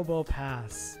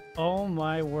Probopass. Oh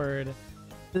my word.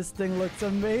 This thing looks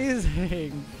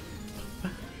amazing.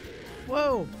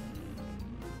 Whoa.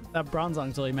 That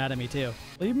Bronzong's really mad at me too.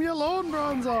 Leave me alone,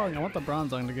 Bronzong! I want the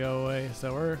Bronzong to go away,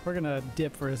 so we're gonna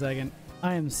dip for a second.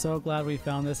 I am so glad we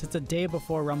found this. It's a day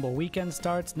before Rumble Weekend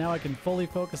starts. Now I can fully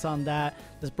focus on that.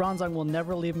 This Bronzong will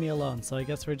never leave me alone, so I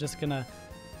guess we're just gonna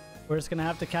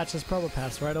have to catch this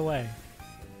Probopass right away.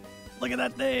 Look at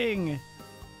that thing!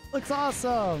 Looks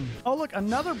awesome! Oh look,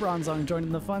 another Bronzong joined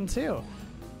in the fun too.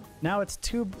 Now it's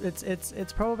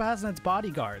Probopass and its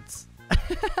bodyguards.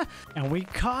 And we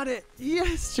caught it!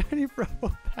 Yes, shiny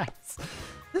Probopass!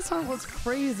 This hunt was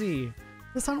crazy!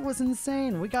 This hunt was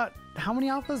insane! We got how many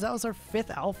alphas? That was our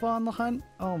 5th alpha on the hunt?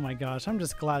 Oh my gosh, I'm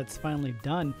just glad it's finally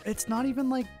done. It's not even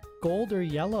like gold or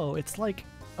yellow. It's like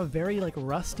a very like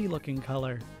rusty looking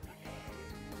color.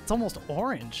 It's almost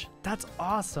orange. That's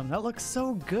awesome. That looks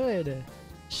so good.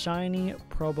 Shiny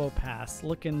Probopass.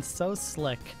 Looking so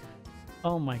slick.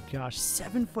 Oh my gosh,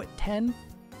 7'10"?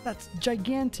 That's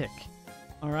gigantic.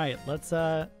 All right, let's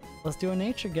do a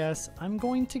nature guess. I'm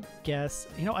going to guess,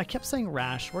 you know, I kept saying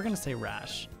rash. We're gonna say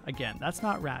rash. Again, that's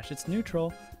not rash, it's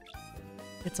neutral.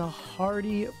 It's a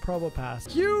hardy Probopass.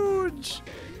 Huge!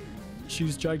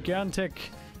 She's gigantic.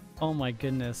 Oh my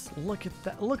goodness, look at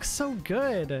that. It looks so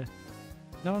good.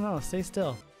 No, stay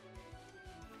still.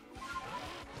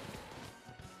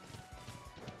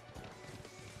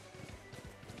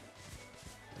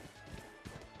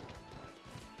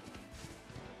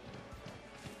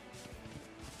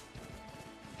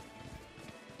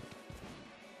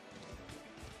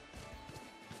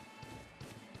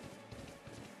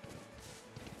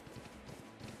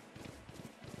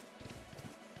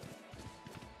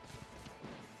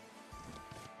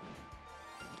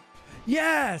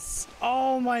 Yes!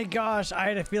 Oh my gosh, I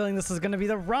had a feeling this was gonna be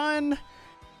the run.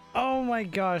 Oh my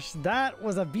gosh, that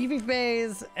was a beefy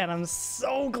phase, and I'm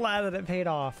so glad that it paid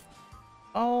off.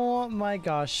 Oh my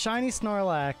gosh, shiny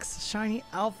Snorlax, shiny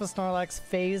Alpha Snorlax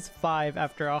phase 5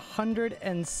 after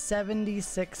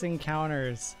 176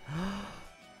 encounters.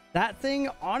 That thing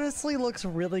honestly looks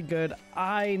really good.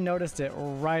 I noticed it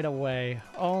right away.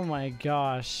 Oh my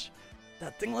gosh,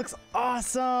 that thing looks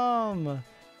awesome.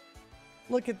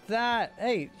 Look at that.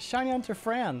 Hey, Shiny Hunter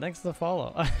Fran, thanks for the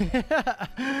follow.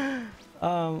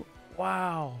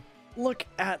 Wow. Look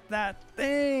at that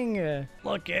thing.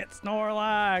 Look at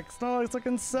Snorlax. Snorlax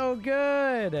looking so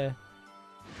good.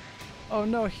 Oh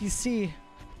no, he see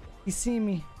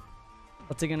me.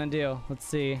 What's he gonna do? Let's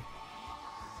see.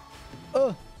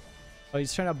 Oh,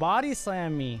 he's trying to body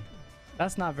slam me.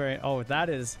 That's not very, oh, that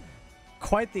is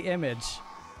quite the image.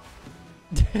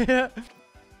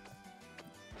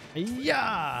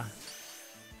 Yeah.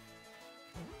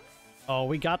 Oh,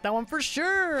 we got that one for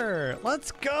sure.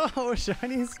 Let's go,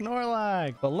 shiny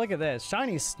Snorlax. But look at this,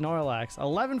 shiny Snorlax,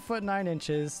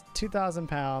 11'9", 2,000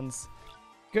 pounds.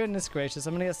 Goodness gracious,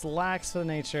 I'm gonna guess Lax for the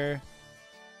nature.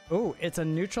 Ooh, it's a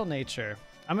neutral nature.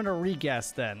 I'm gonna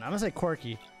re-guess then. I'm gonna say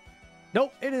quirky.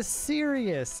 Nope, it is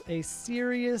serious. A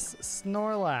serious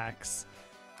Snorlax.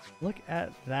 Look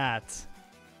at that.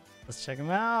 Let's check him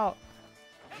out.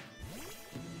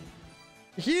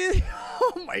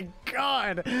 Oh my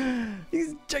god,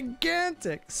 he's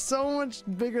gigantic, so much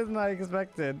bigger than I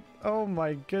expected. Oh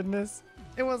my goodness.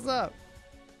 Hey, what's up?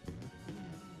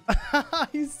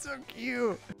 He's so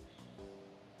cute.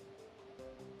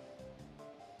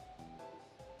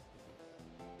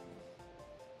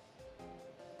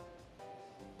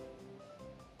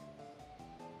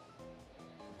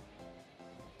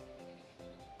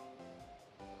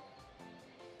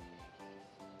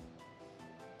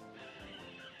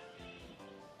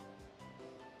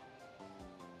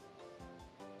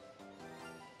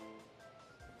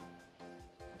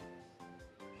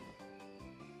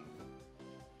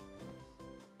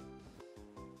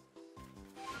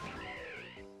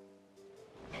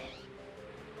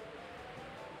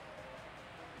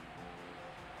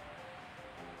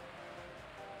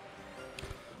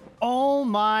 Oh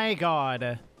my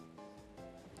god.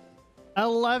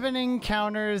 11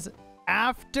 encounters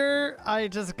after I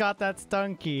just got that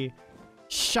Stunky.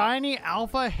 Shiny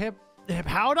Alpha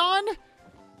Hippowdon?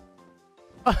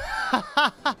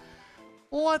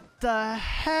 What the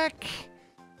heck?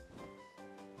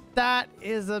 That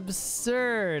is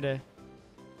absurd.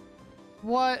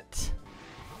 What?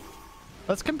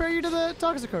 Let's compare you to the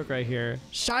Toxicroak right here.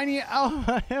 Shiny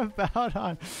Alpha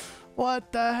Hippowdon.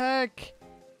 What the heck?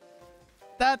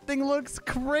 That thing looks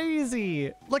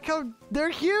crazy. Look how they're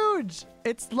huge.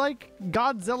 It's like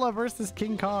Godzilla versus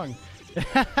King Kong.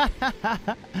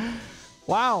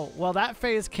 Wow. Well, that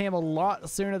phase came a lot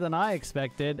sooner than I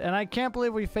expected, and I can't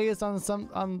believe we phased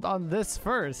on this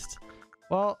first.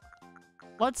 Well,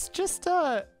 let's just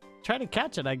try to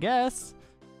catch it, I guess.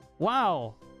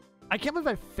 Wow. I can't believe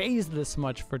I phased this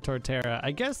much for Torterra.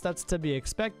 I guess that's to be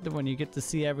expected when you get to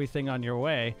see everything on your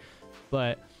way,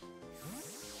 but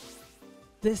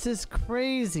this is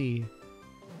crazy.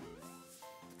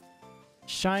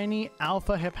 Shiny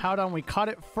Alpha Hippowdon. We caught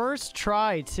it first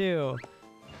try, too.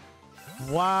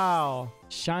 Wow.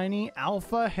 Shiny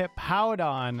Alpha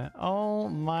Hippowdon. Oh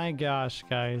my gosh,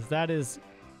 guys. That is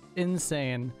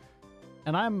insane.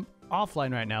 And I'm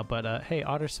offline right now, but hey,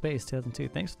 Otter Space 2002,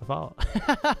 thanks for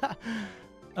the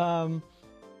follow.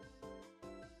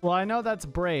 Well, I know that's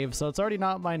Brave, so it's already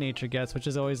not my nature guess, which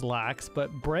is always Lax,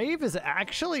 but Brave is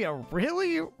actually a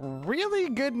really, really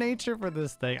good nature for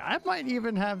this thing. I might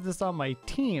even have this on my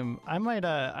team. I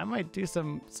might do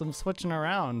some switching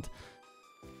around.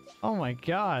 Oh my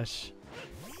gosh.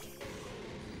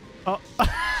 Oh.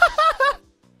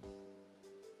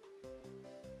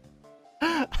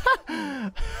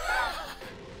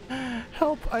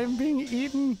 Help, I'm being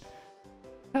eaten.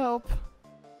 Help.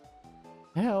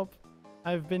 Help.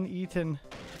 I've been eaten.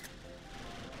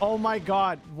 Oh my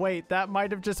god. Wait, that might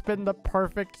have just been the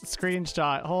perfect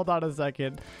screenshot. Hold on a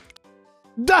second.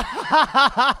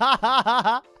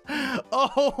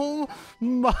 Oh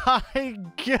my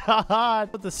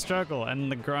god. The struggle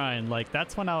and the grind, like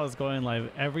that's when I was going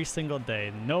live every single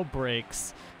day, no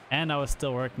breaks, and I was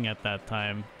still working at that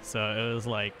time. So it was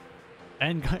like,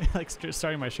 and like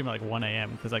starting my stream at like 1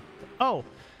 a.m. because like, oh,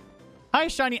 hi,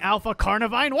 Shiny Alpha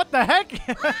Carnivine. What the heck?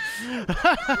 Hey,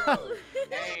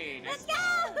 Let's go!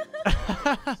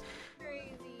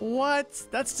 Crazy. What?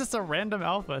 That's just a random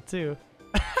alpha, too.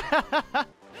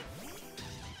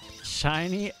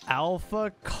 Shiny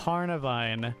Alpha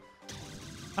Carnivine.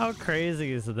 How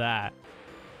crazy is that?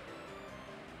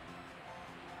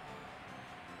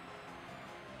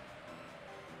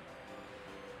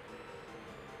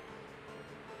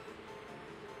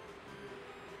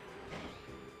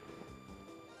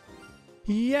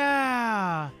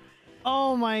 Yeah!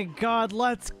 Oh my god,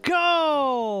 let's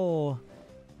go!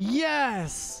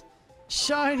 Yes!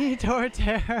 Shiny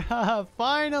Torterra,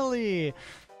 finally!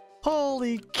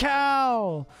 Holy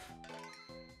cow!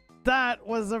 That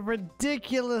was a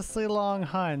ridiculously long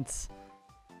hunt.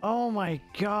 Oh my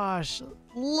gosh,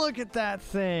 look at that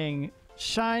thing!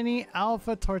 Shiny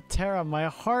Alpha Torterra, my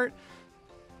heart...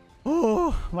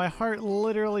 Ooh, my heart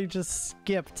literally just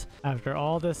skipped after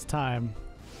all this time.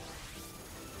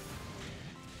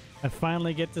 I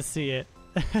finally get to see it.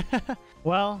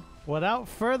 Well, without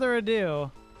further ado,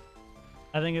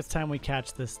 I think it's time we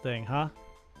catch this thing, huh?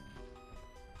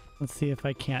 Let's see if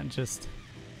I can't just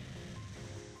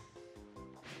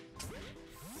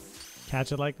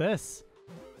catch it like this.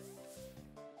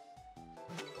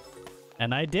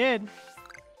 And I did.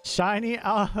 Shiny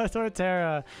Alpha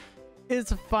Torterra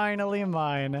is finally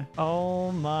mine.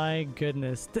 Oh my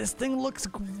goodness. This thing looks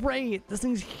great. This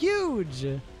thing's huge.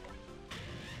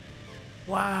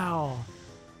 Wow.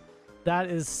 That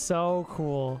is so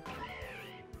cool.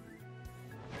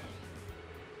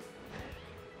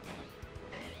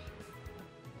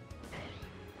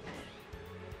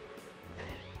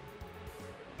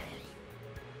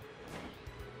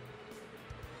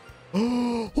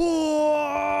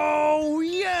 Oh,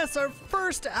 yes, our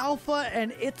first alpha,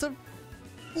 and it's a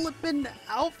flippin'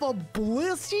 alpha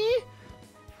Blissey?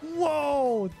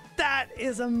 Whoa, that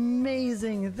is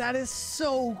amazing. That is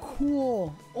so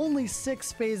cool. Only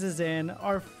 6 phases in,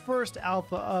 our first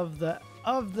alpha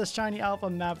of the Shiny Alpha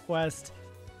map quest.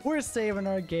 We're saving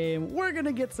our game. We're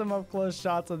gonna get some up close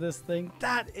shots of this thing.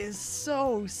 That is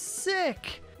so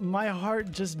sick. My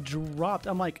heart just dropped.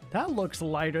 I'm like, that looks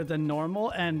lighter than normal,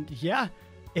 and yeah,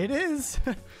 it is.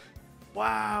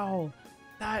 Wow,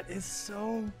 that is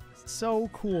so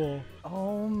cool.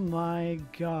 Oh my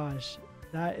gosh,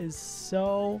 that is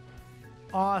so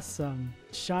awesome.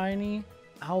 Shiny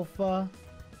Alpha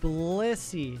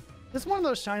Blissey. This is one of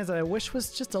those shinies that I wish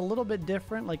was just a little bit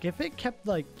different. Like if it kept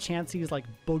like Chansey's like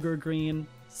booger green,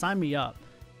 sign me up.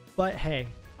 But hey,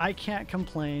 I can't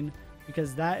complain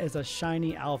because that is a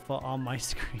shiny alpha on my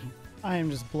screen. I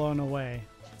am just blown away.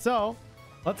 So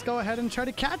let's go ahead and try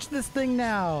to catch this thing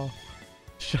now.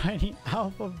 Shiny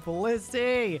alpha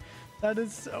Blissey. That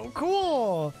is so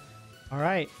cool. All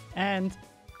right. And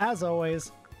as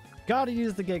always, gotta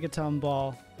use the Gigaton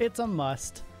Ball. It's a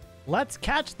must. Let's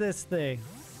catch this thing.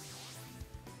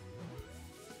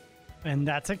 And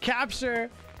that's a capture.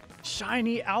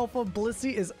 Shiny alpha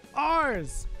Blissey is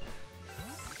ours.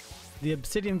 The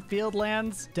Obsidian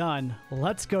Fieldlands done.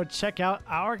 Let's go check out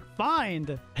our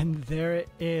find. And there it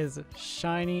is,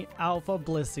 shiny alpha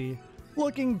Blissey.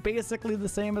 Looking basically the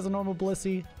same as a normal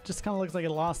Blissey. Just kind of looks like it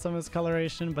lost some of its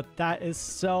coloration, but that is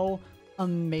so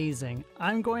amazing.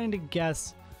 I'm going to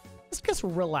guess, let's guess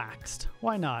relaxed.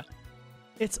 Why not?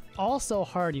 It's also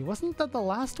hardy. Wasn't that the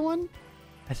last one?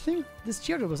 I think this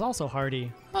Geodude was also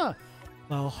hardy. Huh.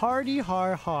 Well, hardy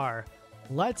har har.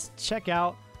 Let's check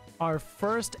out our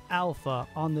first alpha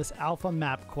on this alpha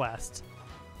map quest.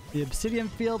 The Obsidian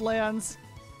Fieldlands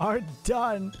are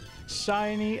done.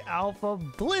 Shiny alpha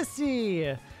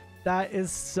Blissey. That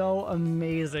is so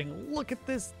amazing. Look at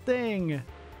this thing.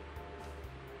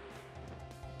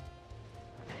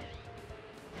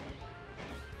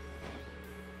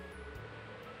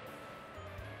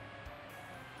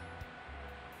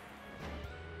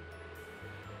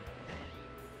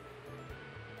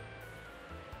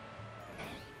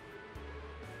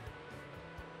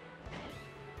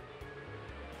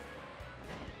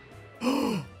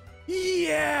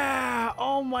 Yeah!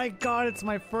 Oh my god, it's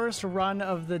my first run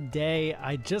of the day.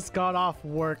 I just got off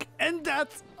work, and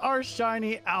that's our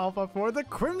shiny alpha for the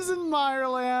Crimson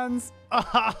Mirelands.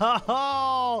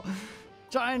 Oh,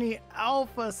 shiny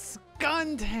alpha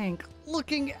Skuntank,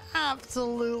 looking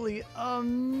absolutely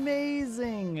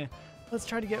amazing. Let's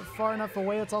try to get far enough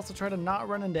away. Let's also try to not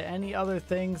run into any other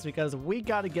things because we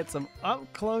got to get some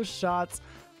up-close shots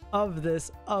of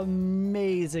this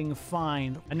amazing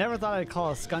find. I never thought I'd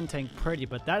call a Skuntank pretty,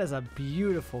 but that is a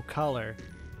beautiful color.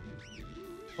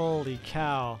 Holy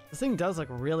cow. This thing does look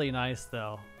really nice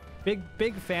though.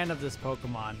 Big fan of this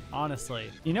Pokemon,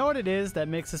 honestly. You know what it is that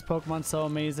makes this Pokemon so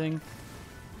amazing?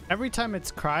 Every time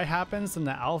its cry happens in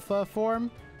the alpha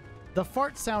form, the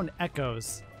fart sound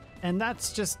echoes. And that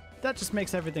just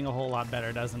makes everything a whole lot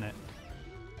better, doesn't it?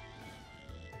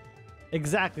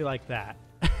 Exactly like that.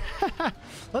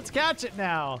 Let's catch it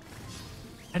now.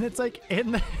 And it's like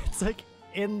in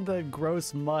the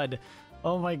gross mud.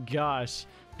 Oh my gosh.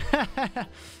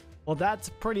 Well, that's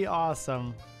pretty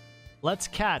awesome. Let's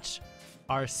catch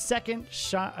our second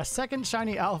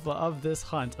shiny alpha of this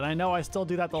hunt. And I know I still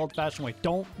do that the old-fashioned way.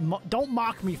 Don't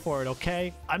mock me for it,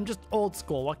 okay? I'm just old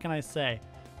school. What can I say?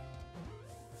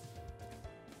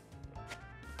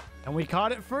 And we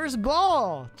caught it first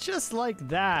ball, just like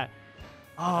that.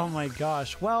 Oh my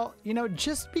gosh. Well, you know,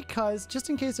 just in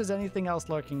case there's anything else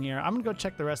lurking here, I'm gonna go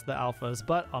check the rest of the alphas,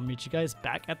 but I'll meet you guys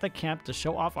back at the camp to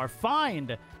show off our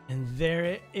find. And there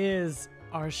it is,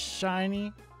 our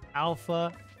shiny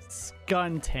alpha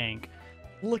Skuntank.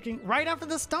 Looking right after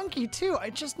the Stunky too. I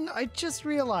just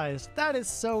realized that is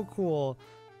so cool.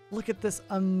 Look at this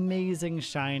amazing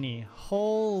shiny.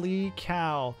 Holy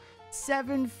cow.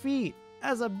 7 feet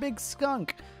as a big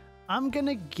skunk. I'm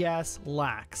gonna guess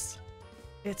lax.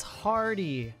 It's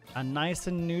hardy, a nice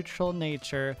and neutral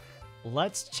nature.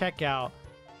 Let's check out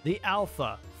the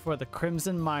alpha for the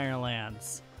Crimson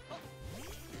Mirelands.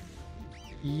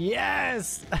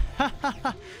 Yes!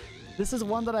 This is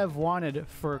one that I've wanted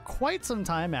for quite some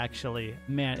time, actually.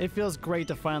 Man, it feels great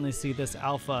to finally see this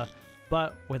alpha.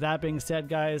 But with that being said,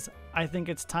 guys, I think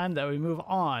it's time that we move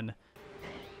on.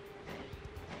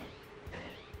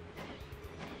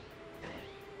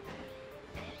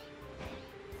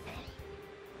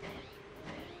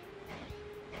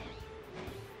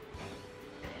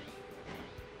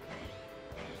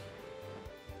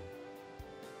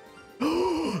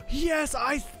 Yes,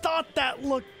 I thought that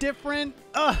looked different.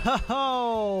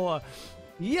 Oh,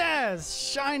 yes,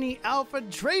 shiny alpha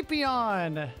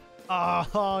Drapion.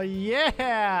 Oh,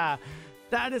 yeah,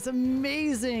 that is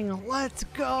amazing. Let's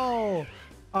go.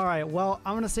 All right, well,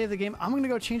 I'm going to save the game. I'm going to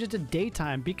go change it to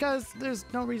daytime because there's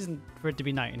no reason for it to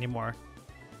be night anymore.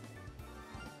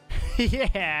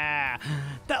 Yeah,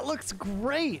 that looks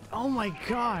great. Oh my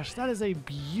gosh, that is a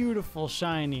beautiful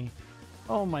shiny.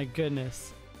 Oh my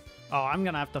goodness. Oh, I'm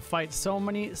gonna have to fight so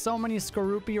many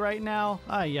Skorupi right now.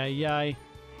 Ay, ay, ay.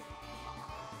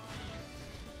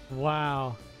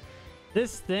 Wow.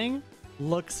 This thing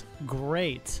looks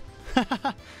great.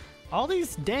 All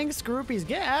these dang Skorupis,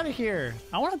 get out of here.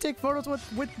 I want to take photos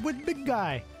with big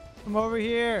guy. Come over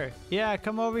here. Yeah,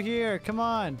 come over here. Come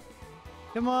on.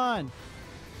 Come on.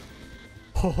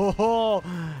 Oh,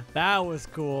 that was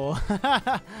cool.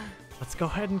 Let's go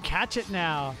ahead and catch it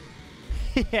now.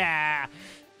 Yeah.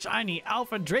 Shiny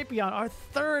Alpha Drapion, our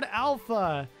third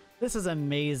Alpha. This is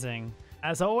amazing.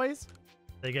 As always,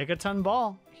 the Gigaton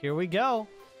Ball. Here we go.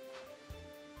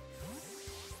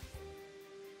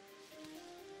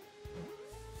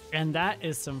 And that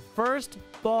is some first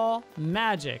ball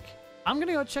magic. I'm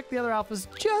gonna go check the other alphas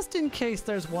just in case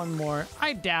there's one more.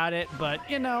 I doubt it, but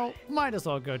you know, might as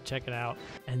well go check it out.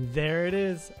 And there it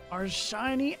is, our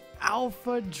shiny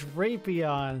Alpha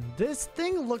Drapion. This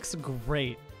thing looks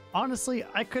great. Honestly,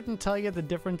 I couldn't tell you the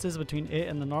differences between it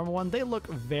and the normal one. They look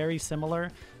very similar.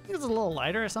 I think it's a little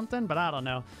lighter or something, but I don't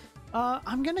know.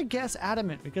 I'm gonna guess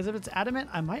adamant, because if it's adamant,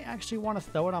 I might actually want to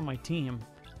throw it on my team.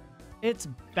 It's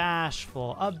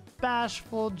bashful, a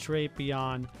bashful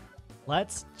Drapion.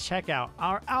 Let's check out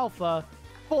our alpha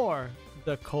for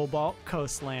the Cobalt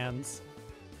Coastlands.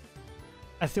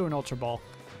 I threw an Ultra Ball.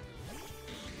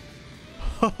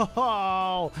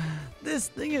 Oh, this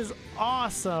thing is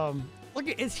awesome. Look,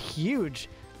 it's huge.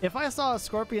 If I saw a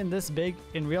Scorpion this big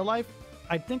in real life,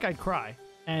 I think I'd cry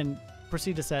and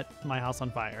proceed to set my house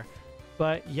on fire.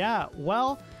 But yeah,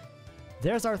 well,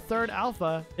 there's our third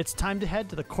alpha. It's time to head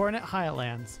to the Coronet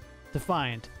Highlands to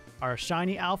find our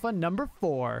shiny alpha number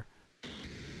 4.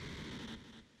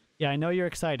 Yeah, I know you're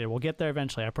excited. We'll get there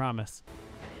eventually, I promise.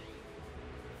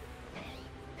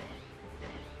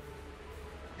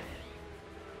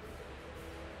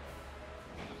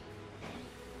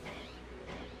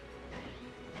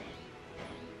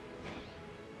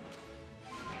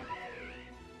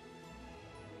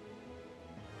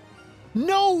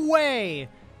 No way!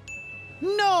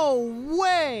 No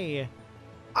way!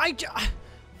 I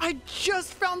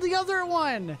just found the other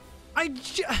one!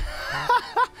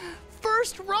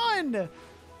 First run!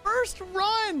 First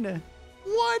run!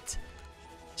 What?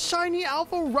 Shiny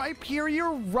Alpha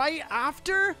Rhyperior right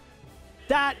after?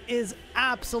 That is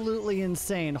absolutely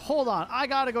insane. Hold on, I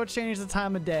gotta go change the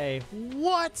time of day.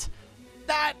 What?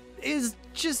 That is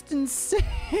just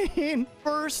insane.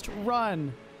 First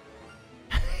run.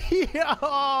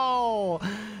 Yo!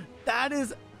 That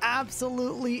is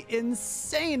absolutely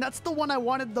insane. That's the one I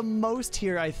wanted the most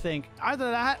here, I think.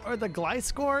 Either that or the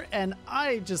Gliscor, and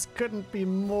I just couldn't be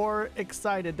more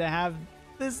excited to have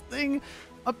this thing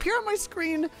appear on my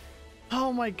screen.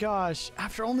 Oh my gosh,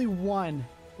 after only one.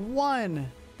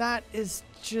 That is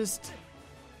just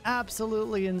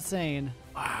absolutely insane.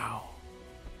 Wow.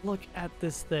 Look at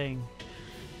this thing.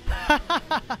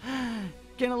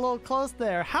 Getting a little close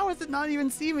there. How has it not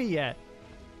even seen me yet?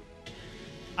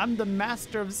 I'm the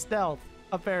master of stealth,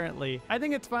 apparently. I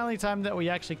think it's finally time that we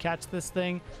actually catch this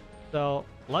thing. So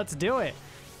let's do it.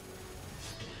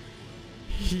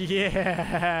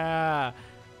 Yeah.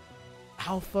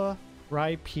 Alpha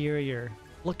Rhyperior.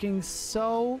 Looking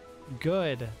so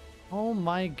good. Oh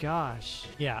my gosh.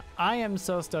 Yeah, I am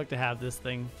so stoked to have this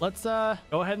thing. Let's go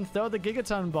ahead and throw the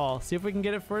Gigaton Ball. See if we can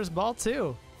get it first ball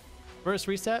too. First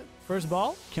reset, first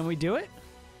ball. Can we do it?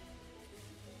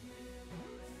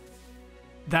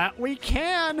 That we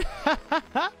can.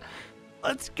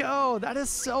 Let's go. That is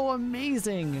so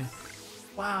amazing.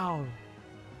 Wow.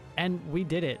 And we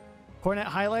did it. Coronet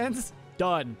Highlands,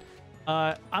 done.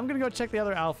 I'm going to go check the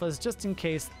other alphas just in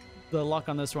case the luck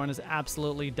on this run is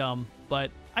absolutely dumb. But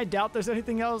I doubt there's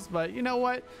anything else. But you know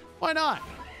what? Why not?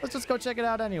 Let's just go check it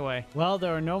out anyway. Well,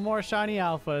 there are no more shiny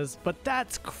alphas, but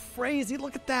that's crazy.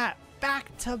 Look at that.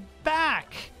 Back to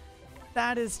back.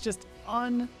 That is just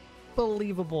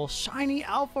unbelievable. Shiny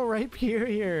Alpha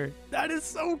Rhyperior. That is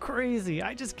so crazy.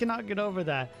 I just cannot get over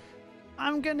that.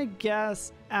 I'm gonna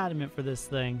guess adamant for this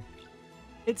thing.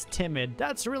 It's timid.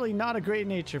 That's really not a great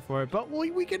nature for it, but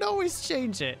we can always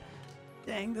change it.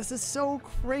 Dang, this is so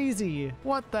crazy.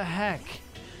 What the heck?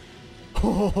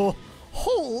 Oh,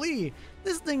 holy,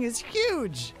 this thing is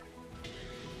huge.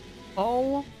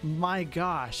 Oh my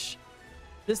gosh.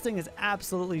 This thing is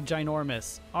absolutely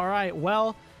ginormous. All right,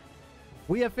 well,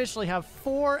 we officially have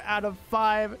 4 out of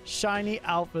 5 shiny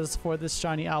alphas for this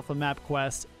shiny alpha map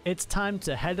quest. It's time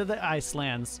to head to the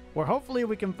Icelands, where hopefully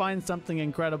we can find something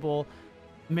incredible.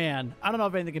 Man, I don't know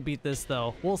if anything can beat this,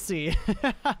 though. We'll see.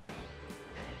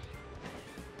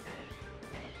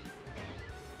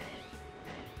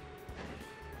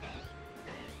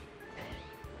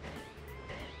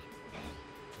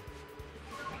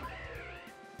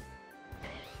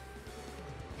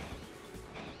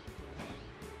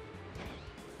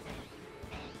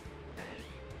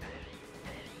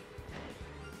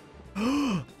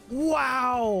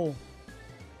 Wow.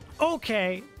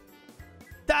 Okay.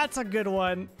 That's a good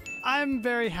one. I'm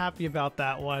very happy about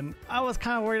that one. I was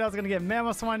kind of worried I was going to get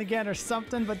Mamoswine again or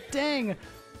something, but dang.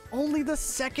 only the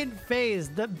second phase.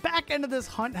 The back end of this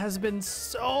hunt has been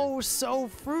so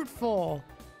fruitful.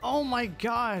 Oh my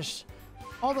gosh.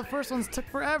 All the first ones took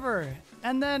forever.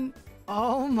 And then,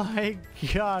 oh my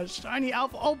gosh, shiny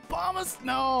alpha Obama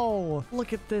Snow.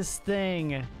 Look at this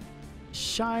thing.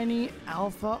 Shiny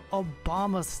alpha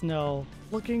Obama Snow.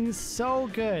 Looking so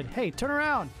good. Hey, turn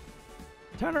around.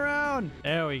 Turn around.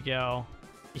 There we go.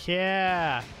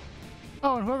 Yeah.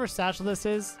 Oh, and whoever satchel this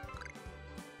is,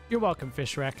 you're welcome,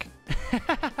 Fish Wreck.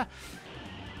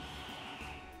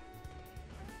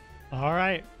 All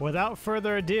right, without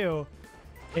further ado,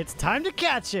 it's time to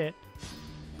catch it.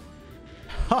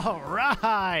 All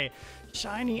right,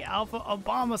 shiny alpha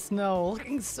Obama Snow,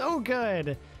 looking so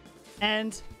good.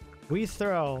 And we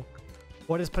throw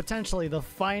what is potentially the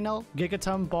final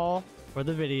Gigaton ball for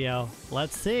the video.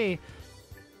 Let's see.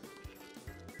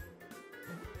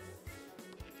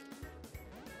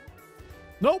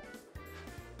 Nope.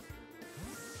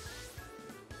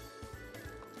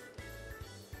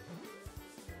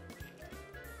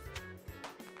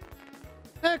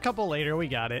 A couple later, we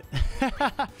got it.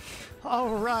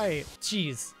 All right.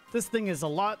 Jeez, this thing is a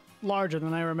lot larger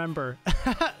than I remember.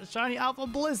 Shiny Alpha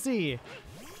Blissey.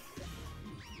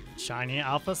 Shiny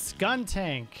Alpha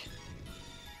Skuntank.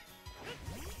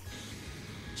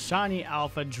 Shiny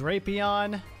Alpha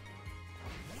Drapion.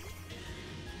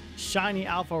 Shiny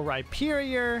Alpha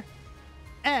Rhyperior.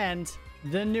 And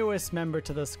the newest member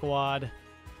to the squad,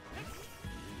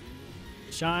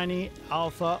 Shiny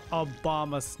Alpha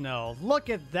Obama Snow. Look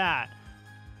at that.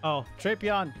 Oh,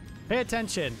 Drapion, pay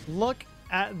attention. Look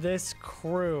at this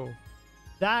crew.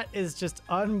 That is just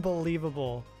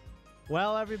unbelievable.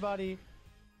 Well, everybody,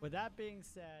 with that being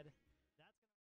said...